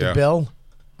friend, Dr. Yeah. Bill.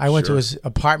 I went to Sure. his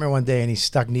apartment one day and he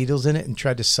stuck needles in it and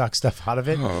tried to suck stuff out of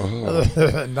it.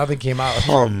 Nothing came out.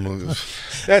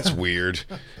 That's weird.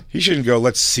 He shouldn't go,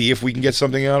 let's see if we can get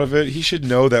something out of it. He should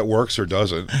know that works or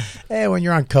doesn't. Hey, when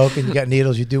you're on coke and you got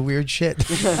needles, you do weird shit.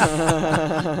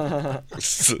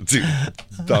 Dude,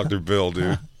 Dr. Bill,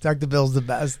 dude. Dr. Bill's the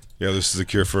best. Yeah, this is the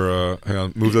cure for, hang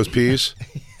on, move those peas.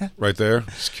 Right there.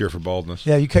 It's a cure for baldness.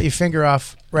 Yeah, you cut your finger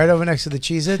off right over next to the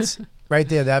Cheez-Its. Right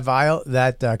there, that vial,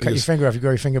 cut your finger off, you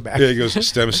grow your finger back. Yeah, he goes,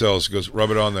 stem cells. He goes, rub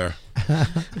it on there.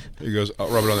 He goes,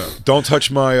 rub it on there. Don't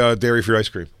touch my dairy-free ice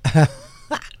cream.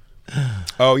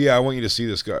 Oh, yeah, I want you to see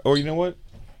this guy. Oh, you know what?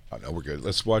 Oh, no, we're good.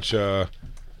 Let's watch.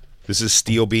 This is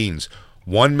Steel Beans.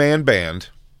 One-man band.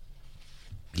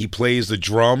 He plays the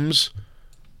drums.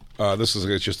 This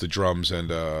is just the drums.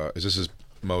 And is this his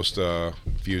most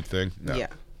viewed thing? No. Yeah.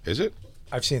 Is it?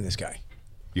 I've seen this guy.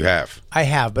 You have. I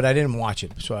have, but I didn't watch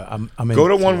it, so I'm in. Go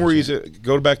to one where he's.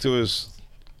 Go back to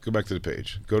the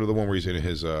page. Go to the one where he's in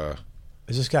his. Is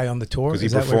this guy on the tour? Because he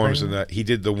performs in that. He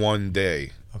did the one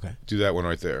day. Okay. Do that one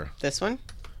right there. This one?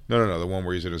 No. The one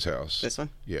where he's in his house. This one?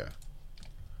 Yeah.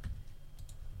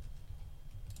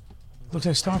 Looks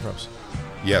like Stavros.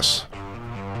 Yes.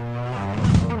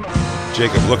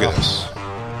 Jacob, look at this.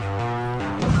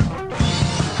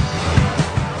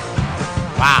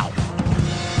 Wow.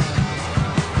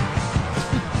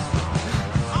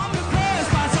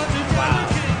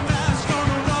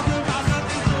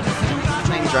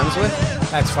 Playing drums with?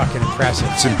 That's fucking impressive.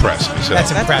 It's impressive. as hell. That's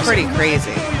That's impressive. pretty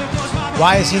crazy.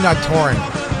 Why is he not touring?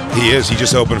 He is. He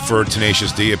just opened for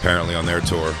Tenacious D apparently on their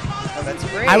tour. Oh, that's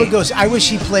great. I would go. I wish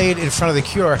he played in front of the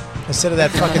Cure instead of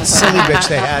that fucking silly bitch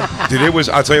they had. Dude, it was.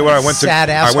 I'll tell you what. I went Sad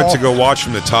to asshole. go watch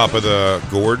from the top of the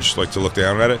gorge, like to look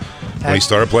down at it when he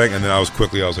started playing, and then I was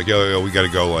like, yo, we got to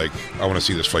go. Like, I want to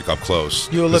see this like up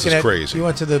close. You were this looking is at. crazy. You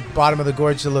went to the bottom of the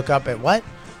gorge to look up at what?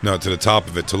 No, to the top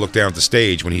of it to look down at the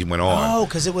stage when he went on. Oh,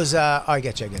 because it was. I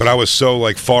get you. But I was so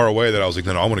like far away that I was like,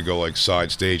 no, I want to go like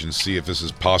side stage and see if this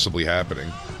is possibly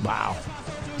happening. Wow,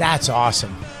 that's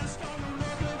awesome.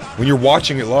 When you're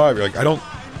watching it live, you're like,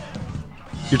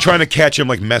 you're trying to catch him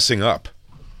like messing up.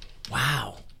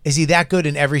 Wow. Is he that good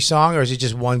in every song, or is it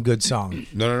just one good song?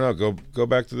 No. Go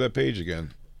back to that page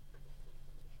again.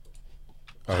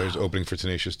 Oh, there's opening for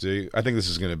Tenacious D. I think this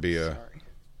is going to be a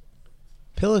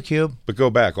Pillow Cube. But go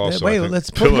back also. Wait, I think. let's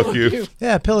put Pillow Cube.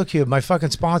 Yeah, Pillow Cube, my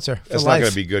fucking sponsor for That's life. not going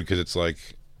to be good because it's like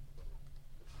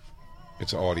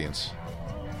it's an audience.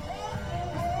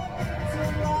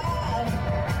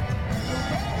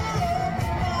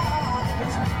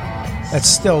 That's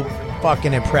still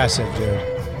fucking impressive, dude.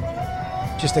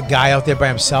 Just a guy out there by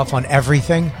himself on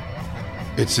everything.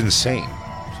 It's insane.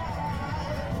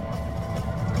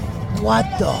 What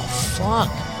the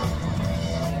fuck?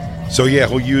 So yeah,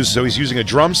 he's using a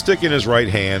drumstick in his right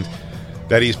hand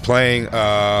that he's playing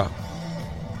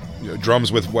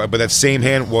drums with, but that same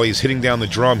hand while he's hitting down the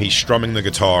drum, he's strumming the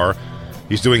guitar.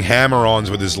 He's doing hammer-ons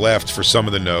with his left for some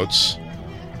of the notes.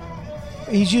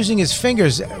 He's using his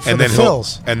fingers for And the then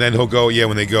fills. he'll go,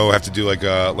 when they go have to do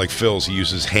like fills, he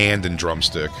uses hand and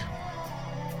drumstick.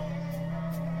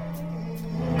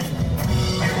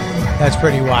 That's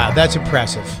pretty wild. That's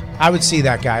impressive. I would see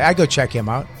that guy. I'd go check him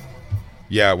out.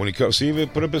 Yeah, when he comes, see if he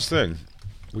put up his thing.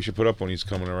 We should put up when he's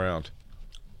coming around.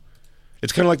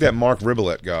 It's kind of like that Mark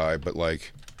Ribbolette guy, but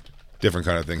like different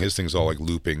kind of thing. His thing's all like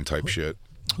looping type shit.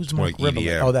 Who's more Mark like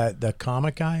Ribbolette? EDM. Oh, the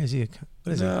comic guy? Is he?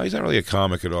 What is No, he's not really a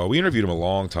comic at all. We interviewed him a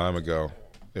long time ago.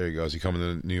 There you go. Is he coming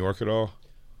to New York at all?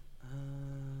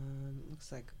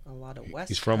 Looks like a lot of West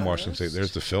He's from Coast. Washington State.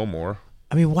 There's the Fillmore.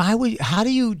 I mean, how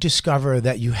do you discover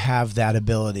that you have that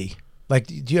ability? Like,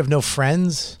 do you have no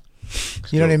friends?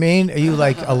 You know what I mean? Are you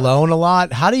like alone a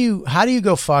lot? How do you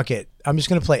go fuck it? I'm just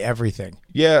gonna play everything.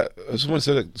 Yeah, someone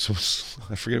said it.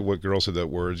 I forget what girl said that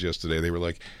words yesterday. They were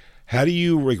like, "How do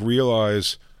you like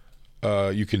realize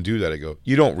you can do that?" I go,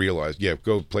 "You don't realize. Yeah,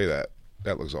 go play that.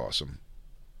 That looks awesome."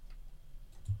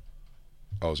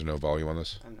 Oh, is there no volume on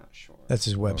this? I'm not sure. That's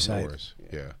his Oh, no website. worries.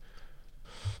 Yeah.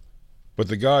 But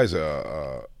the guy's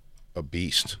a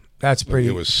beast. That's pretty.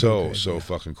 It was so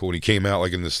fucking cool. And he came out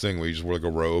like in this thing where he just wore like a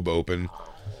robe open.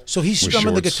 So he's with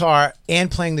strumming the shorts. guitar and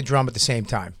playing the drum at the same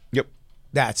time. Yep.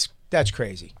 That's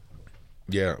crazy.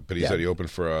 Yeah, but he Yeah. said he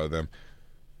opened for them.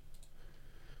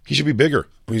 He should be bigger.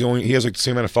 He has like the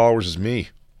same amount of followers as me.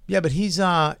 Yeah, but he's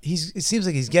it seems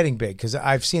like he's getting big because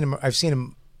I've seen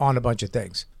him on a bunch of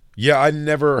things. Yeah, I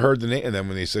never heard the name of them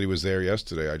when they said he was there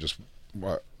yesterday. I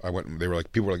went and they were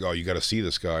like, people were like, "Oh, you got to see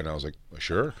this guy," and I was like,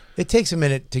 "Sure." It takes a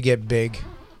minute to get big,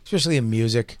 especially in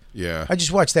music. Yeah. I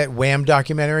just watched that Wham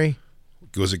documentary.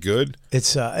 Was it good?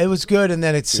 It was good, and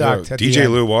then it sucked. At the DJ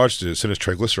end. Lou watched it. Sent his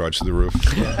triglycerides to the roof.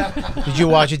 Did you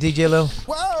watch it, DJ Lou?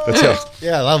 That's how.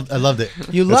 Yeah, I loved it.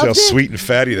 You That's loved how it, sweet and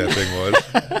fatty that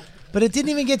thing was. but it didn't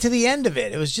even get to the end of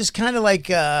it. It was just kind of like.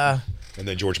 And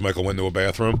then George Michael went to a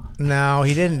bathroom. No,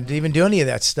 he didn't even do any of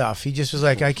that stuff. He just was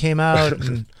like, I came out,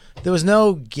 and there was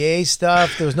no gay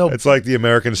stuff. There was no. It's like the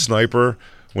American Sniper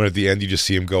when at the end you just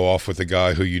see him go off with the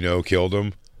guy who you know killed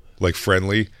him, like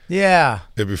friendly. Yeah.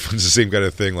 It's the same kind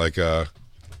of thing. Like it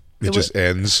just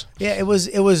ends. Yeah, it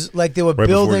was like they were Right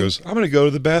building. before he goes, I'm going to go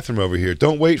to the bathroom over here.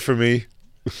 Don't wait for me.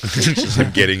 It's just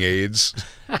him getting AIDS.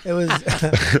 It was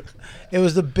it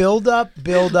was the build up,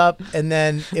 and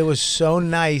then it was so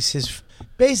nice.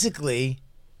 Basically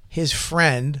his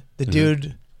friend, the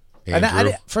dude.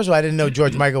 Andrew. First of all, I didn't know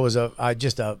George Michael was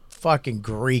just a fucking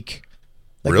Greek.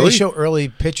 Like Really? They show early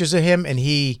pictures of him, and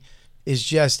he is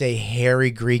just a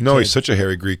hairy Greek. No, kid. he's such a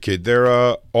hairy Greek kid. They're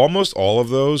almost all of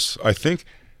those. I think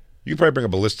you can probably bring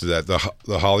up a list of that.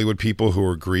 The Hollywood people who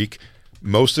are Greek.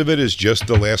 Most of it is just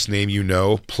the last name you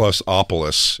know plus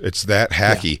Opolis. It's that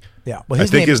hacky. Yeah. Well, I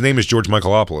think his name is George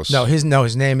Michaelopoulos. No, his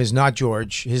name is not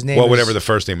George. His name. Well, is, whatever the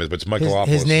first name is, but it's Michaelopoulos.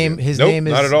 His name. His Nope, name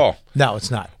is not at all. No, it's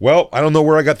not. Well, I don't know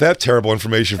where I got that terrible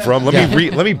information from. Let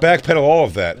me backpedal all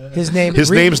of that. His name.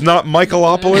 His name's not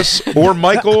Michaelopoulos or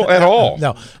Michael at all.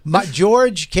 No,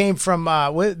 George came from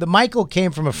the Michael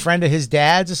came from a friend of his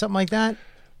dad's or something like that.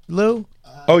 Lou.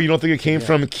 Oh, you don't think it came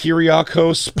from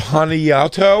Kyriakos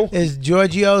Paniato? Is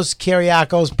Georgios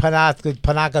Kyriakos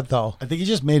Panagato. I think he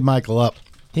just made Michael up.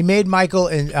 He made Michael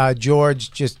and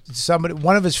George just somebody.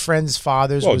 One of his friends'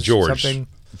 fathers was George something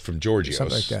from Georgios.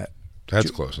 something like that. That's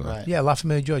close enough. Right. Yeah, La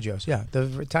Familia Georgios. Yeah,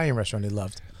 the Italian restaurant he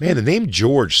loved. Man, the name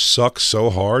George sucks so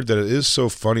hard that it is so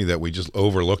funny that we just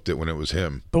overlooked it when it was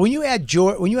him. But when you add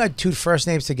two first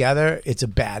names together, it's a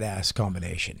badass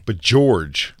combination. But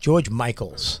George,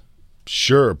 Michaels.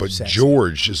 sure, but Sexy.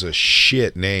 George is a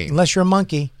shit name. Unless you're a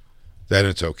monkey. Then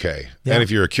it's okay. Yeah. And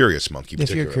if you're a curious monkey, If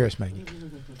you're a particularly. curious monkey.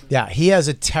 Yeah, he has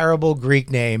a terrible Greek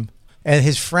name. And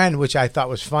his friend, which I thought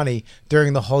was funny,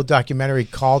 during the whole documentary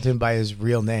called him by his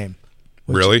real name.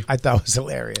 Which Really? I thought was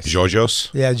hilarious. Georgios?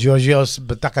 Yeah, Georgios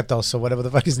Batakatos or whatever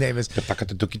the fuck his name is.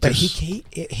 But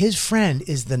his friend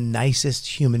is the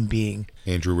nicest human being.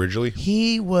 Andrew Ridgely?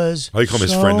 He was. Oh, you call him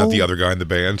his friend, not the other guy in the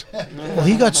band? Well,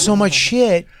 he got so much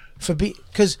shit for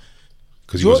because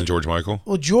Because he wasn't George Michael?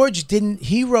 Well, George didn't.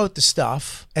 He wrote the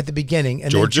stuff at the beginning,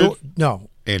 and George then did? No,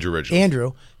 Andrew Ridgely.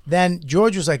 Andrew. Then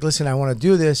George was like, "Listen, I want to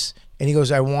do this," and he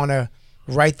goes, "I want to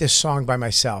write this song by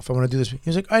myself. I want to do this." He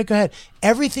was like, "All right, go ahead."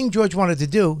 Everything George wanted to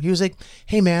do, he was like,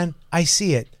 "Hey, man, I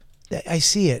see it. I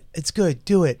see it. It's good.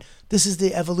 Do it. This is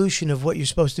the evolution of what you're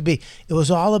supposed to be." It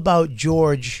was all about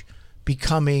George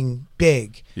becoming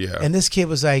big. Yeah. And this kid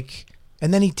was like,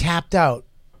 and then he tapped out.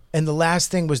 And the last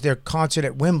thing was their concert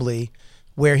at Wembley,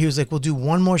 where he was like, "We'll do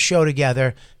one more show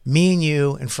together, me and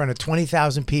you, in front of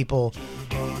 20,000 people."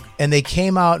 And they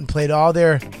came out and played all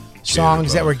their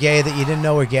songs that were gay that you didn't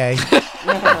know were gay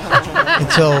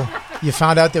until you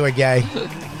found out they were gay.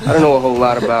 I don't know a whole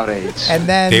lot about AIDS. And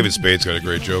then David Spade's got a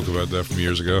great joke about that from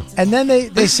years ago. And then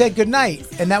they said goodnight,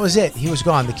 and that was it. He was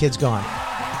gone. The kid's gone.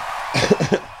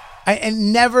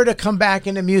 And never to come back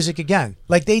into music again.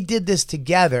 Like, they did this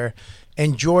together,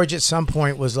 and George at some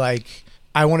point was like,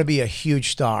 "I want to be a huge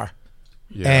star,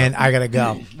 and I got to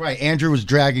go." Right. Andrew was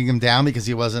dragging him down because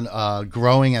he wasn't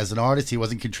growing as an artist. He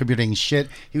wasn't contributing shit.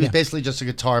 He was basically just a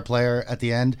guitar player at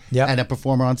the end and a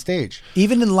performer on stage.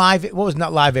 Even in Live, what was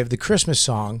not Live Aid, the Christmas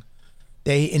song,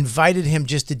 they invited him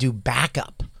just to do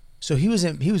backup. So he was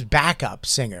backup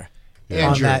singer.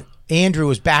 Andrew. On that. Andrew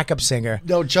was backup singer.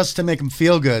 No, just to make him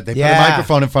feel good. They put Yeah. a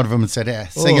microphone in front of him and said,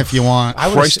 sing if you want.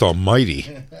 Christ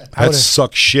almighty. That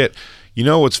sucks shit. You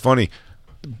know what's funny?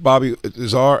 Bobby,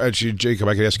 actually, Jacob,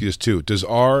 I could ask you this too. Does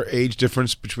our age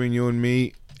difference between you and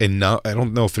me, enough? I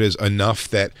don't know if it is enough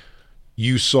that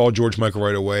you saw George Michael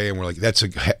right away and were like, "That's a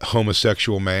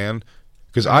homosexual man"?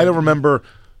 Because I don't remember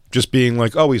just being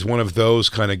like, "Oh, he's one of those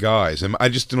kind of guys." And I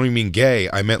just don't even mean gay.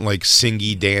 I meant like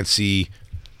singy, dancy,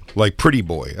 like pretty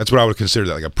boy. That's what I would consider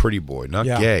that, like a pretty boy, not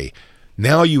gay.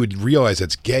 Now you would realize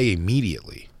that's gay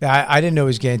immediately. Yeah, I didn't know he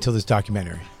was gay until this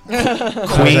documentary.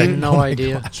 I had no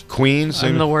idea. Queen.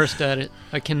 I'm the worst at it.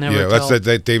 I can never Yeah, tell.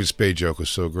 that David Spade joke was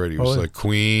so great. He was like,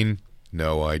 "Queen,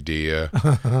 no idea."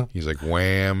 He's like,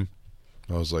 "Wham."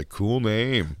 I was like, "Cool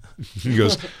name." He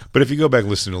goes, "But if you go back and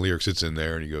listen to the lyrics, it's in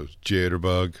there." And he goes,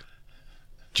 "Jitterbug,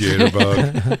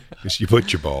 jitterbug." You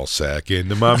put your ball sack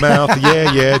into my mouth.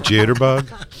 Yeah, jitterbug.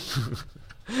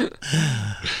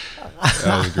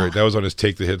 That was great. That was on his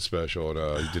Take the Hit special.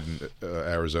 And, he did in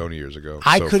Arizona years ago.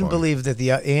 I So couldn't funny. believe that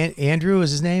the Andrew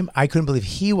was his name. I couldn't believe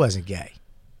he wasn't gay.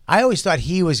 I always thought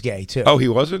he was gay too. Oh, he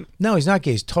wasn't? No, he's not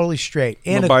gay. He's totally straight.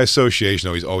 And Well, by association,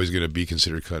 though, he's always going to be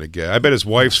considered kind of gay. I bet his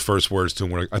wife's first words to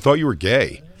him were, "I thought you were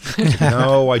gay."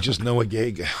 No, I just know a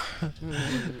gay guy.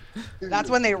 That's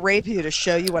when they rape you to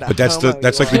show you what a But that's homo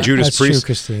that's you like the are. Judas That's true, Priest.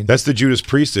 Christine. That's the Judas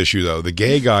Priest issue, though. The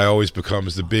gay guy always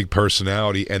becomes the big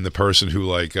personality and the person who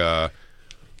like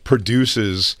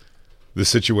produces the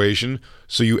situation.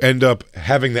 So you end up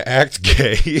having to act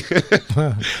gay,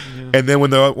 and then when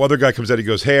the other guy comes out, he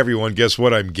goes, "Hey, everyone, guess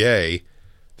what? I'm gay."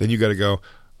 Then you got to go,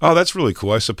 "Oh, that's really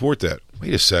cool. I support that."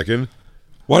 Wait a second.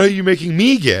 Why are you making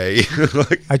me gay?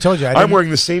 Like, I told you, I'm wearing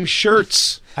the same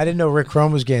shirts. I didn't know Rick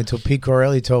Rome was gay until Pete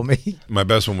Corelli told me. My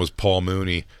best one was Paul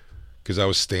Mooney, because I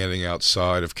was standing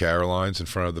outside of Caroline's in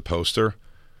front of the poster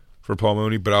for Paul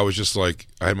Mooney, but I was just like,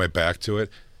 I had my back to it,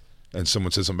 and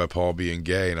someone said something about Paul being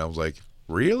gay, and I was like,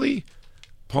 really?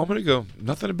 Paul Mooney? Go,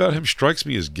 nothing about him strikes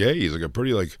me as gay. He's like a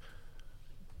pretty like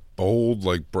bold,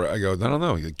 like, I go, I don't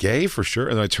know, he's gay for sure.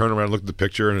 And then I turn around and look at the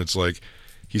picture, and it's like,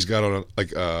 he's got on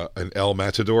an El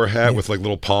Matador hat with like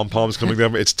little pom-poms coming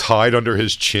down. It's tied under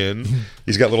his chin.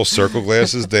 He's got little circle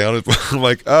glasses down. I'm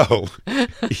like, oh,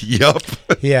 yup.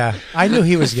 Yeah, I knew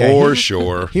he was gay. For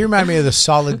sure. He reminded me of the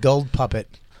Solid Gold puppet.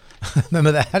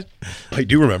 Remember that? I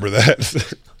do remember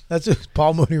that. That's what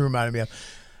Paul Mooney reminded me of.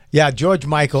 Yeah, George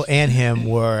Michael and him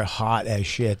were hot as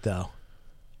shit, though.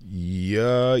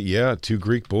 Yeah, two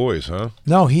Greek boys, huh?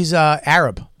 No, he's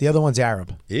Arab. The other one's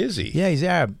Arab. Is he? Yeah, he's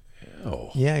Arab. Ew.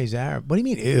 Yeah, he's Arab. What do you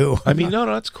mean, ew? I mean, no,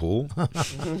 that's cool.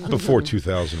 Before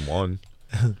 2001.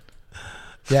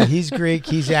 Yeah, he's Greek.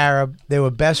 He's Arab. They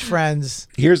were best friends.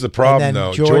 Here's the problem, and then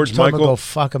though. George told him to Michael, go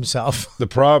fuck himself. the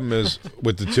problem is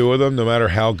with the two of them, no matter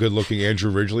how good-looking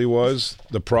Andrew Ridgeley was,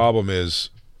 the problem is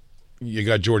you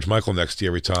got George Michael next to you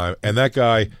every time, and that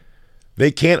guy, they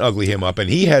can't ugly him up, and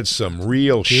he had some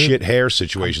real shit hair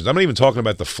situations. I'm not even talking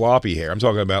about the floppy hair. I'm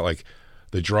talking about, like,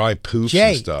 the dry poofs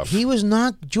and stuff.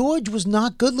 George was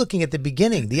not good looking at the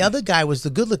beginning. The other guy was the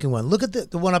good looking one. Look at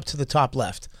the one up to the top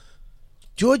left.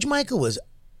 George Michael was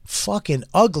fucking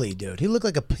ugly, dude. He looked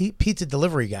like a pizza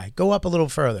delivery guy. Go up a little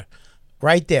further.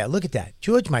 Right there. Look at that.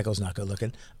 George Michael's not good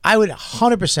looking. I would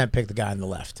 100% pick the guy on the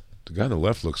left. The guy on the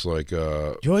left looks like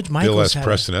George Bill Michael's S.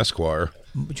 Preston Esquire.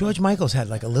 George Michael's had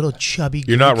like a little chubby.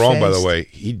 You're not wrong, by the face.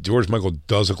 way. George Michael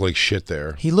does look like shit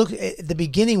there. He looked at the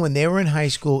beginning when they were in high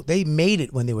school. They made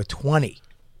it when they were 20,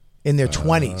 in their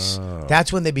 20s.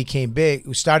 That's when they became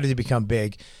big. Started to become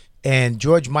big. And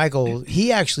George Michael,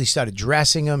 he actually started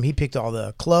dressing them. He picked all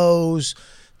the clothes,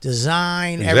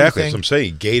 design, Exactly. everything. So I'm saying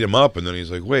he gayed him up, and then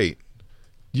he's like, "Wait,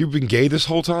 you've been gay this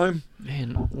whole time?"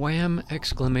 Man, wham!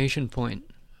 Exclamation point.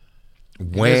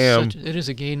 Wham! It is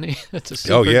a gay name. That's a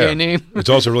super gay name. It's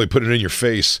also really putting it in your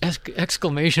face.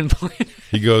 Exclamation point.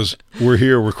 He goes, "We're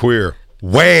here. We're queer."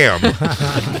 Wham!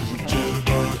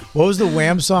 What was the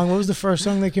Wham song? What was the first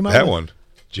song they came out with? That one.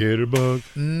 Jitterbug.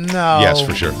 No. Yes,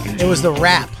 for sure. It was the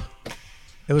rap.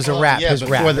 It was the rap. yeah, His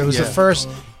rap. before It was the first.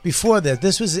 Before this.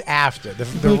 This was after.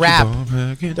 The rap.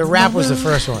 The rap was the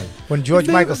first one. When George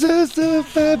Michael.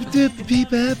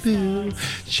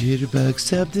 Jitterbug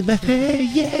something my hair,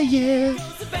 yeah.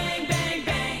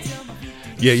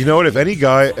 Yeah, you know what? If any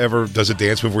guy ever does a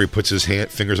dance move where he puts his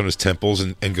fingers on his temples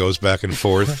and goes back and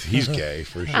forth, he's gay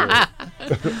for sure.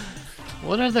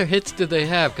 What other hits did they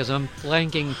have? Because I'm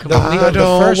blanking I completely.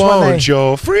 don't first one want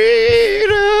your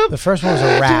freedom. The first one was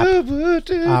a rap.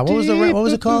 What was the rap? What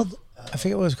was it called? I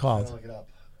forget what it was called.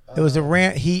 It was the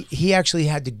rant. He actually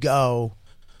had to go.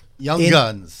 Young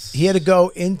Guns. He had to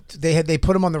go in. They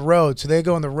put him on the road, so they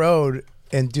go on the road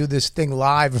and do this thing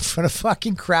live in front of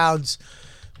fucking crowds,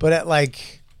 but at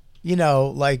like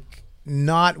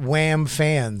not Wham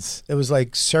fans. It was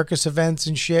like circus events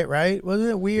and shit, right? Wasn't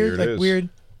it weird? Here it is. Weird.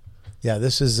 Yeah,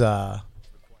 this is the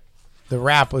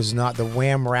rap was not the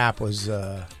Wham rap was.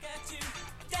 There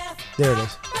it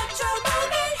is.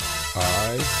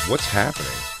 What's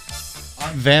happening?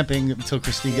 I'm vamping until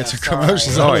Christine gets her sorry.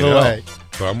 commercials Oh, out I of the know. way.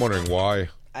 But I'm wondering why.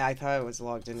 I thought I was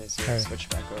logged in as All right. switch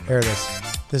back over. Here it is.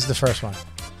 This is the first one.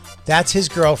 That's his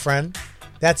girlfriend.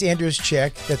 That's Andrew's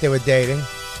chick that they were dating.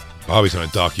 Bobby's on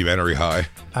a documentary high.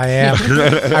 I am.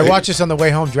 I watched this on the way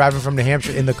home driving from New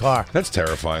Hampshire in the car. That's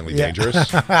terrifyingly Yeah.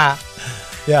 dangerous.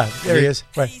 Yeah, there he is.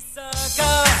 Wait.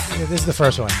 Yeah, this is the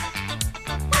first one.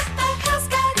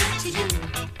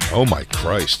 Oh my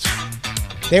Christ.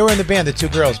 They were in the band, the two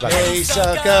girls, by the way. Hey,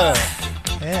 sucker.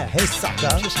 Yeah, hey,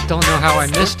 sucker. Just don't know how I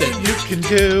missed it. You can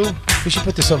do. We should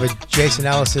put this over Jason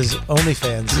Ellis's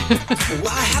OnlyFans.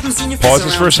 Pause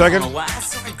this for a second.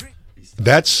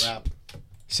 That's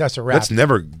starts to rap. That's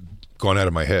never gone out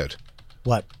of my head.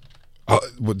 What?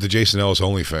 With the Jason Ellis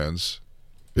OnlyFans,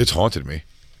 it's haunted me.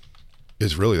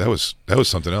 It's really that was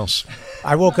something else.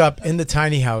 I woke up in the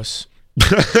tiny house.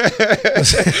 That's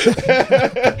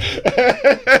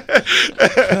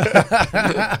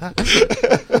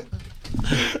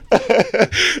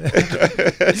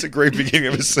a great beginning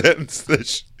of a sentence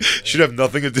that should have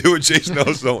nothing to do with Jason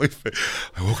Ellis OnlyFans.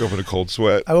 I woke up in a cold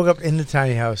sweat. I woke up in the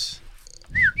tiny house.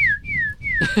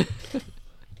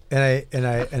 And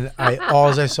I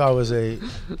all I saw was a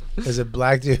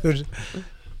black dude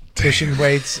pushing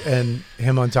weights and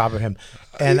him on top of him,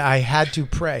 and I had to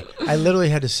pray. I literally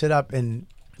had to sit up and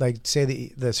like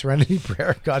say the Serenity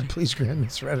Prayer. God, please grant me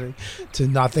serenity to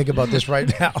not think about this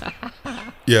right now.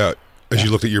 Yeah, as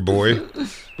you looked at your boy,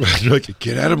 you're like,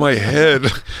 get out of my head.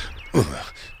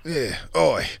 Yeah,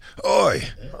 oi.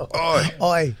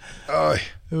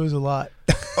 It was a lot.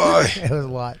 Oi. It was a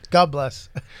lot. God bless.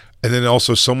 And then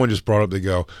also someone just brought up, they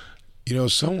go, it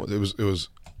was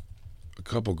a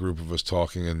couple group of us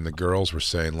talking, and the girls were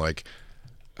saying, like,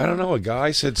 I don't know, a guy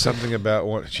said something about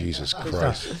what, Jesus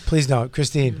Christ. Please don't.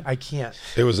 Christine, I can't.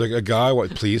 It was like a guy,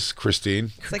 please, Christine.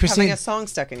 It's like Christine, having a song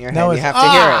stuck in your head. You have to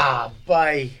hear it.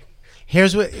 Bye.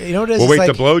 Here's what, you know what it is? Well, wait,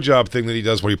 like, the blowjob thing that he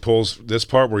does when he pulls this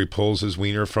part, where he pulls his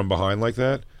wiener from behind like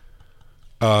that.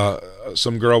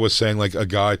 Some girl was saying, like, a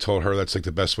guy told her that's like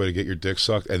the best way to get your dick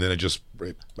sucked, and then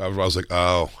I was like,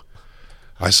 oh,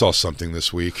 I saw something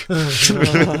this week.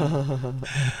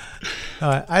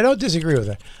 I don't disagree with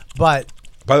her, but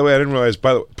by the way, I didn't realize.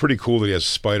 Pretty cool that he has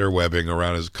spider webbing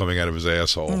coming out of his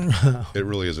asshole. It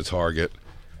really is a target.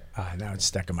 Now it's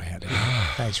stuck in my head.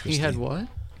 Thanks, Christine. He had what?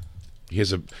 He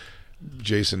has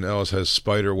Jason Ellis has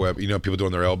spider web. You know, people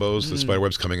doing their elbows. The spider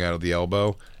web's coming out of the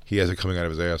elbow. He has it coming out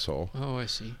of his asshole. Oh, I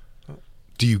see.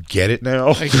 Do you get it now?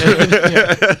 I get it.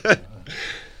 Yeah.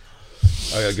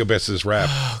 I gotta go back to this rap.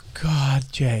 Oh God,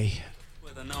 Jay.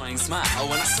 With an annoying smile,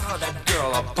 when I saw that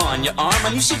girl upon your arm,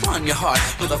 I knew she'd won your heart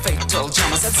with a fatal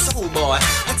charm. I said, soul boy,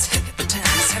 let's hit the town.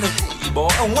 I said, hey boy,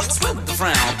 what's with the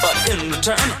frown? But in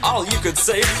return, all you could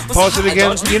say was, pause it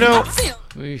again. You know,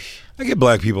 Weesh. I give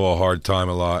black people a hard time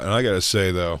a lot, and I gotta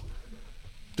say though,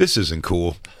 this isn't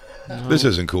cool. No. This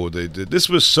isn't cool what they did. This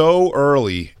was so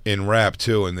early in rap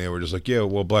too, and they were just like, yeah,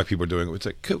 well, black people are doing it. It's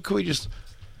like, could we just?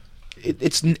 It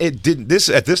didn't. This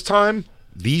at this time,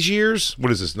 these years.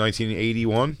 What is this?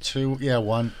 1981.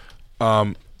 One.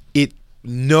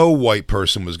 No white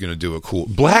person was going to do it cool.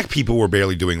 Black people were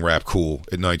barely doing rap cool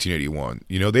in 1981.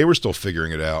 You know, they were still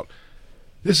figuring it out.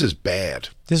 This is bad.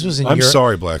 This was in I'm Europe.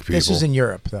 sorry, black people. This was in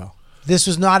Europe, though. This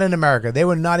was not in America. They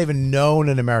were not even known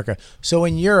in America. So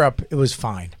in Europe, it was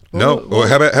fine. No. Well,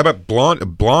 how about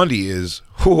Blondie is?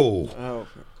 Dude,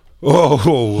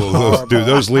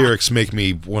 those lyrics make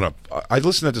me want to. I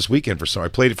listened to that this weekend I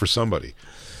played it for somebody.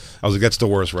 I was like, that's the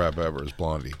worst rap ever. Is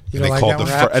Blondie?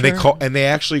 And they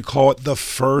actually call it the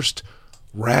first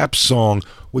rap song,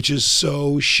 which is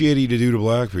so shitty to do to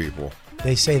black people.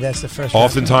 They say that's the first.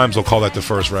 Oftentimes, they'll call that the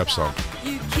first rap song.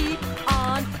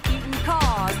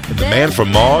 The man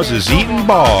from Mars is eating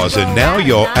bars, and now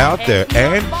you're out there,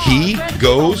 and he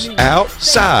goes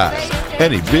outside,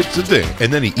 and he bits the thing,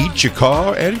 and then he eats your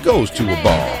car, and he goes to a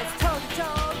bar.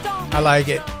 I like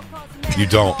it. You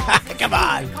don't. Come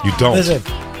on. You don't. Listen.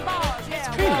 It's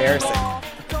pretty embarrassing.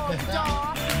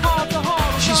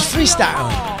 She's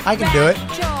freestyling. I can do it.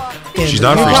 She's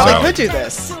not freestyling. You freestyling. probably could do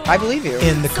this. I believe you.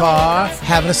 In the car,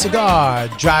 having a cigar,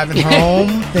 driving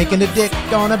home, thinking a dick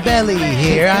on a belly.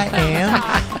 Here I am,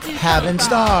 having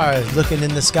stars, looking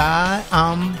in the sky.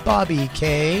 I'm Bobby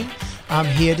K. I'm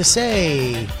here to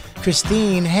say,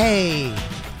 Christine, hey.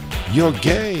 You're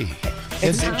gay.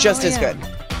 It's just as good.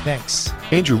 Thanks.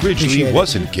 Andrew Ridgely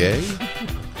wasn't gay.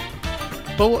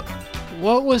 But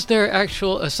what was their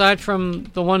actual, aside from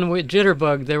the one with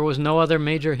Jitterbug, there was no other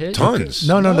major hit? Tons.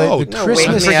 No, the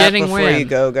Christmas. Forgetting before when. you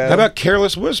go. How about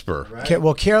Careless Whisper? Right.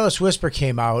 Well, Careless Whisper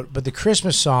came out, but the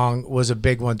Christmas song was a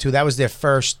big one too. That was their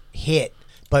first hit.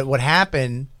 But what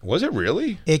happened? Was it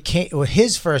really? It came. Well,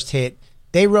 his first hit.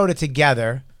 They wrote it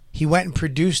together. He went and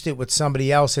produced it with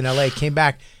somebody else in L.A. Came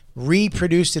back,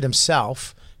 reproduced it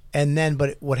himself, and then.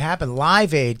 But what happened?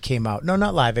 Live Aid came out. No,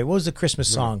 not Live Aid. What was the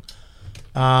Christmas song?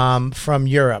 From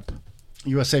Europe.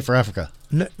 USA for Africa.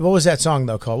 No, what was that song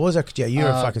though called? What was that? Yeah, you're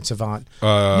a fucking savant.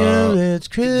 It's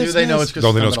Christmas. Do they know it's Christmas?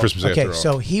 Don't they know it's Christmas after all? Okay,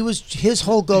 so his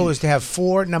whole goal was to have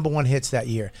 4 #1 hits that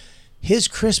year. His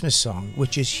Christmas song,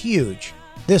 which is huge,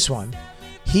 this one,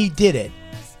 he did it.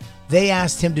 They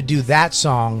asked him to do that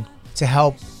song to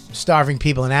help starving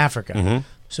people in Africa. Mm-hmm.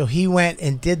 So he went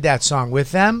and did that song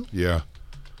with them. Yeah.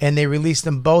 And they released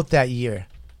them both that year.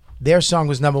 Their song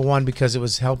was number 1 because it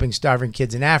was helping starving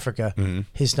kids in Africa. Mm-hmm.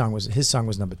 His song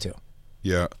was number 2.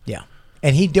 Yeah. Yeah.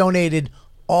 And he donated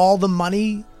all the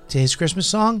money to his Christmas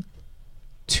song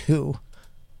to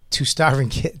starving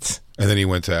kids. And then he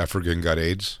went to Africa and got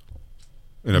AIDS?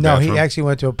 No, bathroom? he actually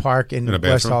went to a park in a West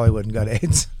bathroom? Hollywood and got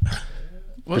AIDS.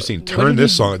 Christine, turn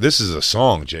this song. This is a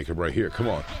song, Jacob, right here. Come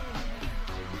on.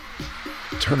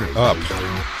 Turn it up.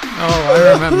 Oh,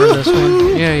 I remember this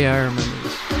one. Yeah, I remember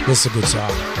this. This is a good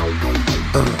song.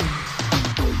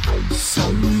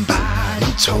 Somebody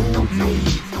told me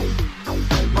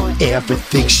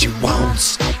everything she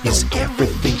wants is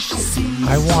everything she sees.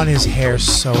 I want his hair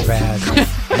so bad.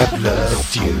 I've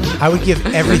loved you. I would give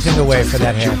everything away for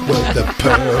that hair. You were the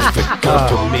perfect girl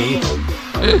for me.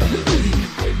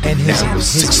 And his Now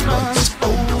 6 months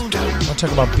older. I'll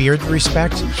talk about beard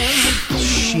respect.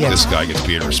 Shit. This guy gets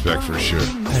beard respect for sure.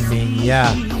 I mean,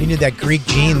 yeah. You need that Greek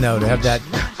gene, though, to have that.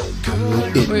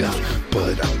 Good enough,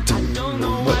 but I don't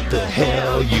know what the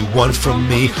hell you want from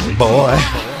me, boy.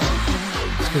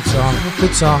 It's a good song.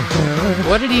 Good song.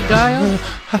 What did he die of?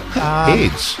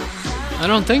 AIDS. I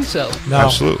don't think so. No.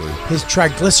 Absolutely. His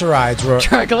triglycerides were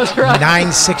Triglycerides.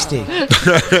 960.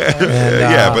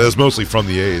 Yeah, but it's mostly from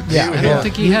the AIDS. Yeah. I don't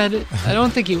think he had it. I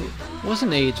don't think he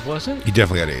wasn't AIDS, was it? He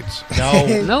definitely had AIDS.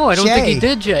 No, I don't think he Jay.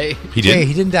 did, Jay. He Jay, did.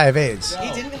 he didn't die of AIDS.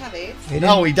 He didn't have AIDS.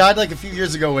 No, he died like a few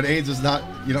years ago when AIDS was not.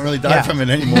 You don't really die Yeah. from it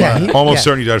anymore. Yeah, Almost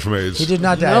certain he died from AIDS. He did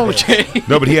not die No, of AIDS. Jay.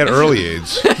 No, but he had early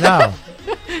AIDS. No.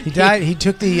 He died. He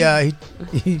took the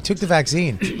he took the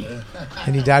vaccine,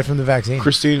 and he died from the vaccine.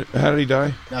 Christine, how did he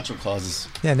die? Natural causes.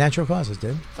 Yeah, natural causes,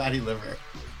 dude. Fatty liver.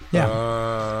 Yeah.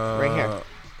 Right here.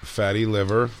 Fatty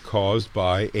liver caused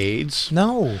by AIDS.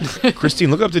 No,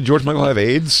 Christine, look up. Did George Michael have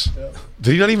AIDS?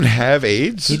 Did he not even have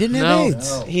AIDS? he didn't have No.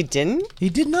 AIDS. He didn't? He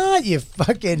did not. You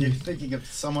fucking. You're thinking of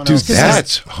someone Dude, else.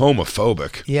 that's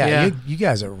homophobic. Yeah, Yeah. You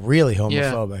guys are really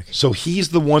homophobic. So he's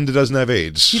the one that doesn't have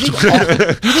AIDS.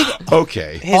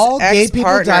 Okay. His All gay people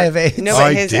ex-partner- die of AIDS? No, but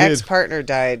I his did. ex-partner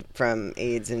died from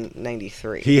AIDS in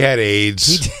 93. He had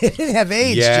AIDS. He didn't have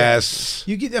AIDS. Yes.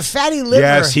 Jay. You get a fatty liver.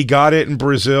 Yes, he got it in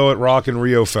Brazil at Rock in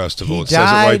Rio Festival. He It says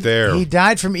it right there. He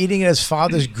died from eating at his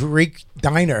father's Greek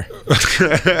diner.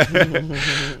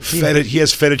 He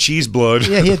has feta cheese blood.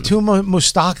 Yeah, he had two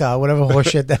moussaka, whatever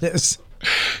horseshit that is.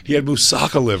 He had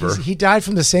moussaka liver. He died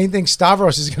from the same thing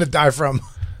Stavros is going to die from.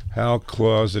 How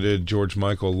closeted George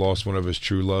Michael lost one of his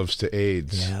true loves to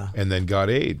AIDS and then got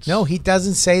AIDS. No, he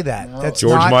doesn't say that. That's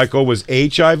George not, Michael was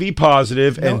HIV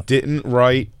positive No. and didn't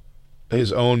write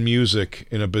his own music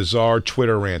in a bizarre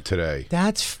Twitter rant today.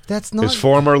 That's not. His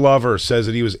former lover says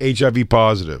that he was HIV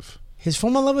positive. His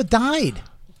former lover died.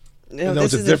 No, No,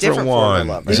 this it's is a different former one.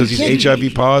 lover. He says he's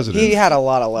HIV positive. He had a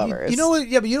lot of lovers. You know what?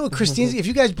 Yeah, but you know what? Christine's. If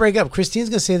you guys break up, Christine's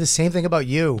going to say the same thing about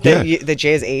you. That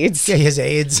Jay has AIDS? Yeah, he has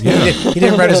AIDS. He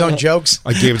didn't write his own jokes.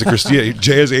 I gave it to Christine.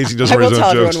 Jay has AIDS. He doesn't I write will his tell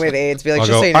own jokes. everyone with AIDS. Be like, I'll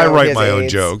just go, so you know, I he write has my own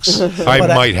AIDS. jokes. I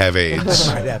might have AIDS.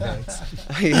 Might have AIDS.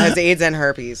 He has AIDS and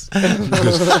herpes.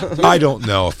 I don't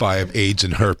know if I have AIDS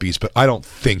and herpes, but I don't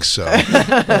think so.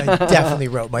 I definitely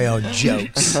wrote my own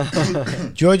jokes.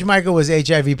 George Michael was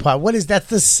HIV positive. What is that?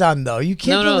 The son, though. You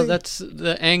can't. No, believe- that's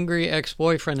the angry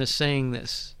ex-boyfriend is saying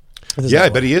this. Yeah, I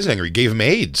bet he is angry. He gave him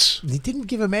AIDS. He didn't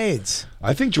give him AIDS.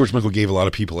 I think George Michael gave a lot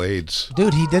of people AIDS.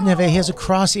 Dude, he didn't have. He has a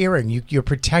cross earring. You're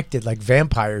protected like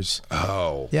vampires.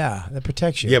 Oh. Yeah, that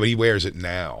protects you. Yeah, but he wears it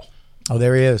now. Oh,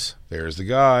 there he is. There's the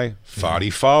guy. Fadi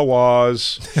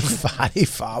Fawaz. Fadi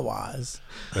Fawaz.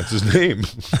 That's his name.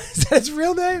 Is that his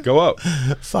real name? Go up.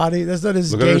 Fadi. That's not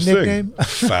his Look at gay his nickname.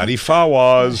 thing. Fadi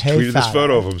Fawaz Hey, tweeted this Fadi.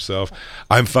 photo of himself.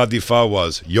 I'm Fadi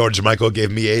Fawaz. George Michael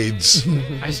gave me AIDS.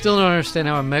 I still don't understand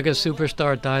how a mega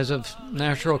superstar dies of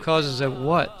natural causes at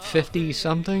what,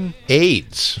 50-something?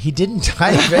 AIDS. He didn't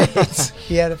die of AIDS.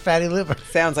 He had a fatty liver.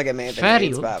 Sounds like it may have been Fatty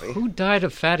AIDS, Bobby. Who died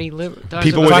of fatty liver? Dies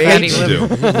People of with fatty AIDS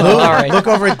liver? do. All right. Look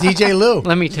over at DJ Lou.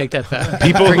 Let me take that back.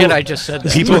 People Forget who- I just said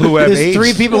that. People who have There's AIDS.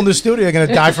 3 people in the studio are going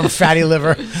to die from fatty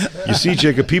liver. You see,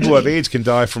 Jacob, people who have AIDS can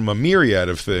die from a myriad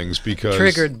of things because...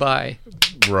 Triggered by.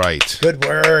 Right. Good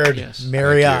word. Yes.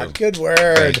 Marriott. Thank you. Good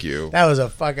word. Thank you. That was a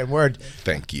fucking word.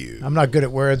 Thank you. I'm not good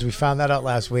at words. We found that out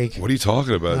last week. What are you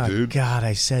talking about, Oh, dude? God,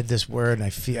 I said this word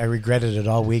and I regretted it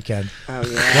all weekend. Oh,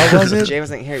 yeah. What was it? Jay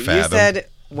wasn't here. You Fathom. said,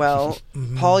 well,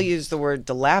 Paul used the word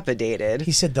dilapidated.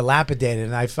 He said dilapidated,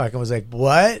 and I fucking was like,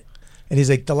 what? And he's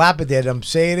like, dilapidated. I'm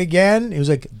saying it again. He was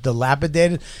like,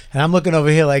 dilapidated. And I'm looking over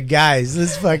here like, guys,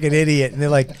 this fucking idiot. And they're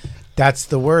like, that's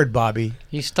the word, Bobby.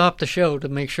 He stopped the show to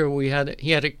make sure we had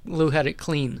it. Lou had it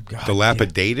clean.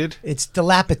 Dilapidated? It's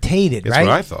dilapidated, That's right?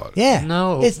 what I thought. Yeah.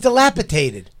 No. It's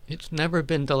dilapidated. It's never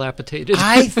been dilapidated.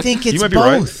 I think it's You might be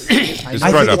both. right. I It's think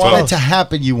probably you not want it both. to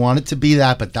happen. You want it to be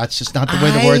that, but that's just not the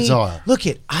way the words are. Look,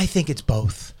 I think it's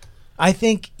both. I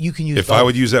think you can use If both. I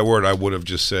would use that word, I would have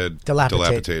just said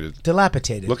dilapidated.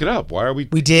 Dilapidated. Look it up. Why are we?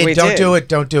 We did. We Don't did. do it.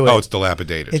 Don't do it. Oh, it's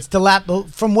dilapidated. It's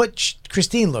from what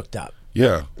Christine looked up.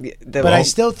 Yeah. The- But I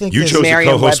still think You this chose to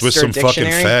co-host with Merriam-Webster some fucking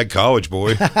dictionary. fag college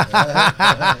boy.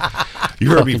 You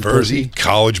heard me, Verzi,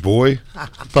 college boy.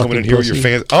 Coming in here with your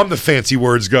fancy. I'm the fancy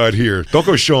words guide here. Don't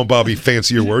go showing Bobby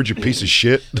fancier words, you piece of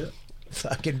shit.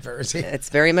 fucking Verzi. It's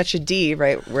very much a D,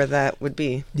 right where that would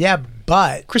be. Yeah,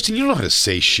 but Christine, you don't know how to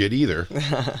say shit either.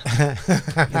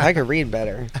 I could read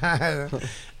better.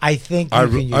 I think you I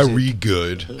can use it. read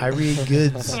good. I read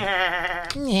goods.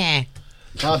 Yeah.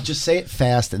 Just say it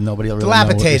fast and nobody will really know what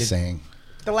you're Dilapidated. saying.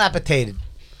 Dilapidated.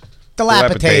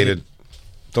 Dilapidated.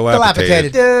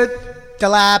 Dilapidated.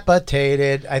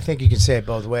 Dilapidated. I think you can say it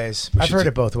both ways. I've heard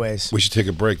it both ways. We should take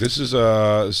a break. This is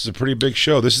a pretty big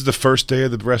show. This is the first day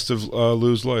of the rest of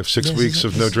Lou's life. 6 weeks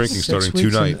of no drinking starting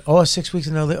tonight. 6 weeks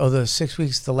of no. The 6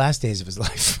 weeks, the last days of his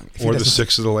life. Or the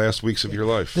 6 of the last weeks of your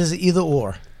life. This is either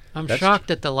or. I'm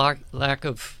shocked at the lack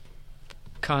of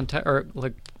contact or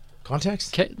like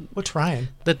context. We're trying.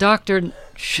 The doctor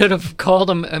should have called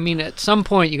him. I mean, at some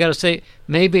point you got to say,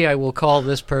 maybe I will call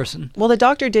this person. Well, the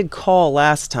doctor did call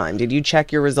last time. Did you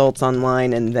check your results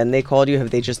online and then they called you?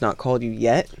 Have they just not called you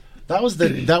yet? That was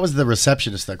the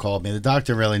receptionist that called me. The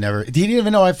doctor really never. He didn't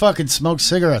even know I fucking smoked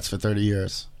cigarettes for 30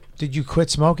 years. Did you quit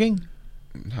smoking?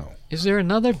 No. Is there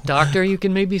another doctor you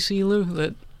can maybe see, Lou?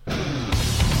 That.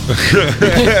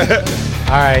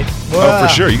 All right. Oh,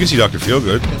 for sure. You can see Dr.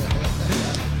 Feelgood.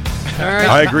 All right.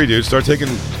 I agree, dude. Start taking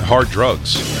hard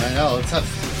drugs. I know. Let's have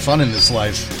fun in this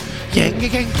life. I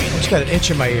just got an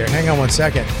itch in my ear. Hang on 1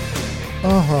 second.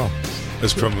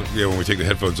 That's from when we take the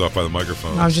headphones off by the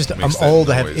microphone. I'm old.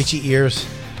 I have itchy ears.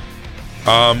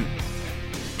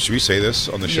 Should we say this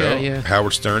on the show? Yeah.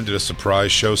 Howard Stern did a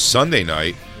surprise show Sunday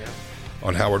night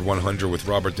on Howard 100 with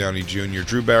Robert Downey Jr.,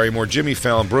 Drew Barrymore, Jimmy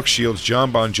Fallon, Brooke Shields,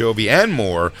 John Bon Jovi, and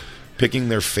more, picking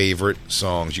their favorite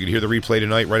songs. You can hear the replay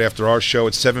tonight right after our show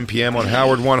at 7 p.m. on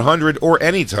Howard 100 or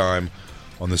anytime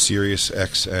on the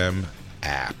SiriusXM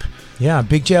app. Yeah,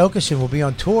 Big J. Okerson will be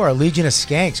on tour, Legion of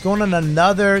Skanks, going on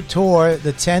another tour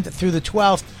the 10th through the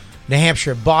 12th, New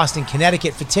Hampshire, Boston,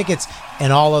 Connecticut. For tickets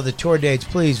and all other tour dates,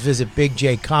 please visit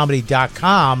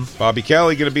bigjcomedy.com. Bobby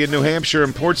Kelly going to be in New Hampshire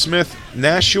and Portsmouth,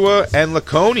 Nashua, and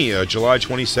Laconia, July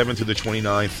 27th through the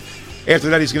 29th. After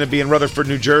that, he's going to be in Rutherford,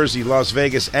 New Jersey, Las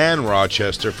Vegas, and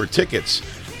Rochester. For tickets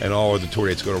and all of the tour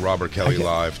dates, go to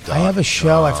robertkellylive.com. I have a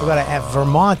show, I forgot, at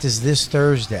Vermont is this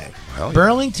Thursday. Hell yeah.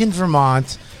 Burlington,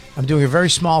 Vermont. I'm doing a very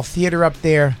small theater up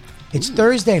there. It's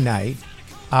Thursday night.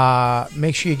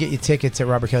 Make sure you get your tickets at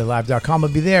robertkellylive.com.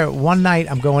 I'll be there one night.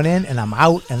 I'm going in and I'm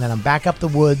out, and then I'm back up the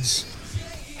woods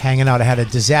hanging out. I had a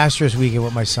disastrous weekend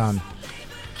with my son.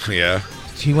 Yeah.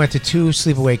 He went to 2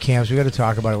 sleepaway camps. We got to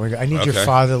talk about it. I need your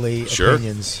fatherly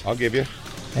opinions. I'll give you.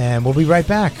 And we'll be right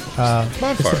back. It's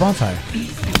the Bonfire.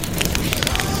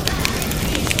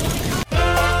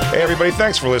 Hey, everybody,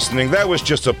 thanks for listening. That was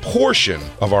just a portion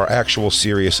of our actual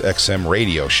SiriusXM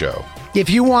radio show. If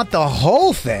you want the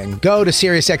whole thing, go to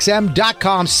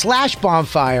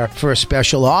SiriusXM.com/bonfire for a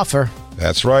special offer.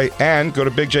 That's right. And go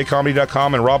to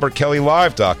bigjcomedy.com and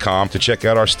robertkellylive.com to check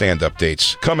out our stand-up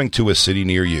dates. Coming to a city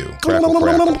near you. Crackle,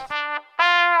 crackle.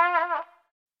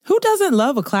 Who doesn't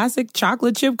love a classic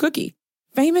chocolate chip cookie?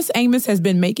 Famous Amos has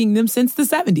been making them since the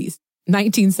 70s,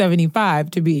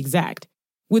 1975 to be exact.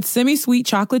 With semi-sweet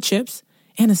chocolate chips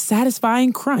and a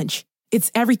satisfying crunch, it's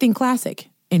everything classic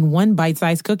in one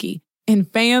bite-sized cookie. And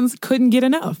fans couldn't get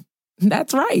enough.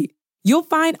 That's right. You'll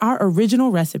find our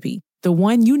original recipe, the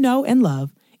one you know and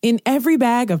love, in every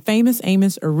bag of Famous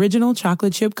Amos original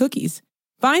chocolate chip cookies.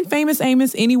 Find Famous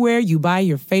Amos anywhere you buy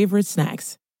your favorite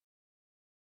snacks.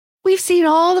 We've seen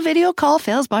all the video call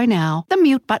fails by now. The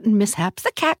mute button mishaps,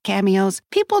 the cat cameos,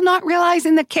 people not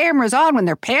realizing the camera's on when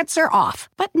their pants are off.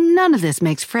 But none of this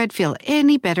makes Fred feel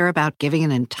any better about giving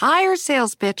an entire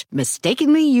sales pitch,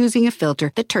 mistakenly using a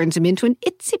filter that turns him into an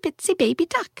itsy-bitsy baby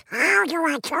duck. How do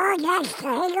I turn that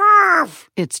thing off?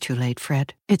 It's too late,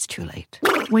 Fred. It's too late.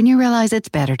 When you realize it's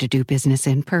better to do business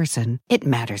in person, it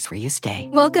matters where you stay.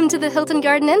 Welcome to the Hilton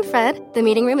Garden Inn, Fred. The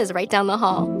meeting room is right down the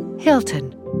hall.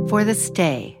 Hilton, for the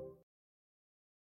stay.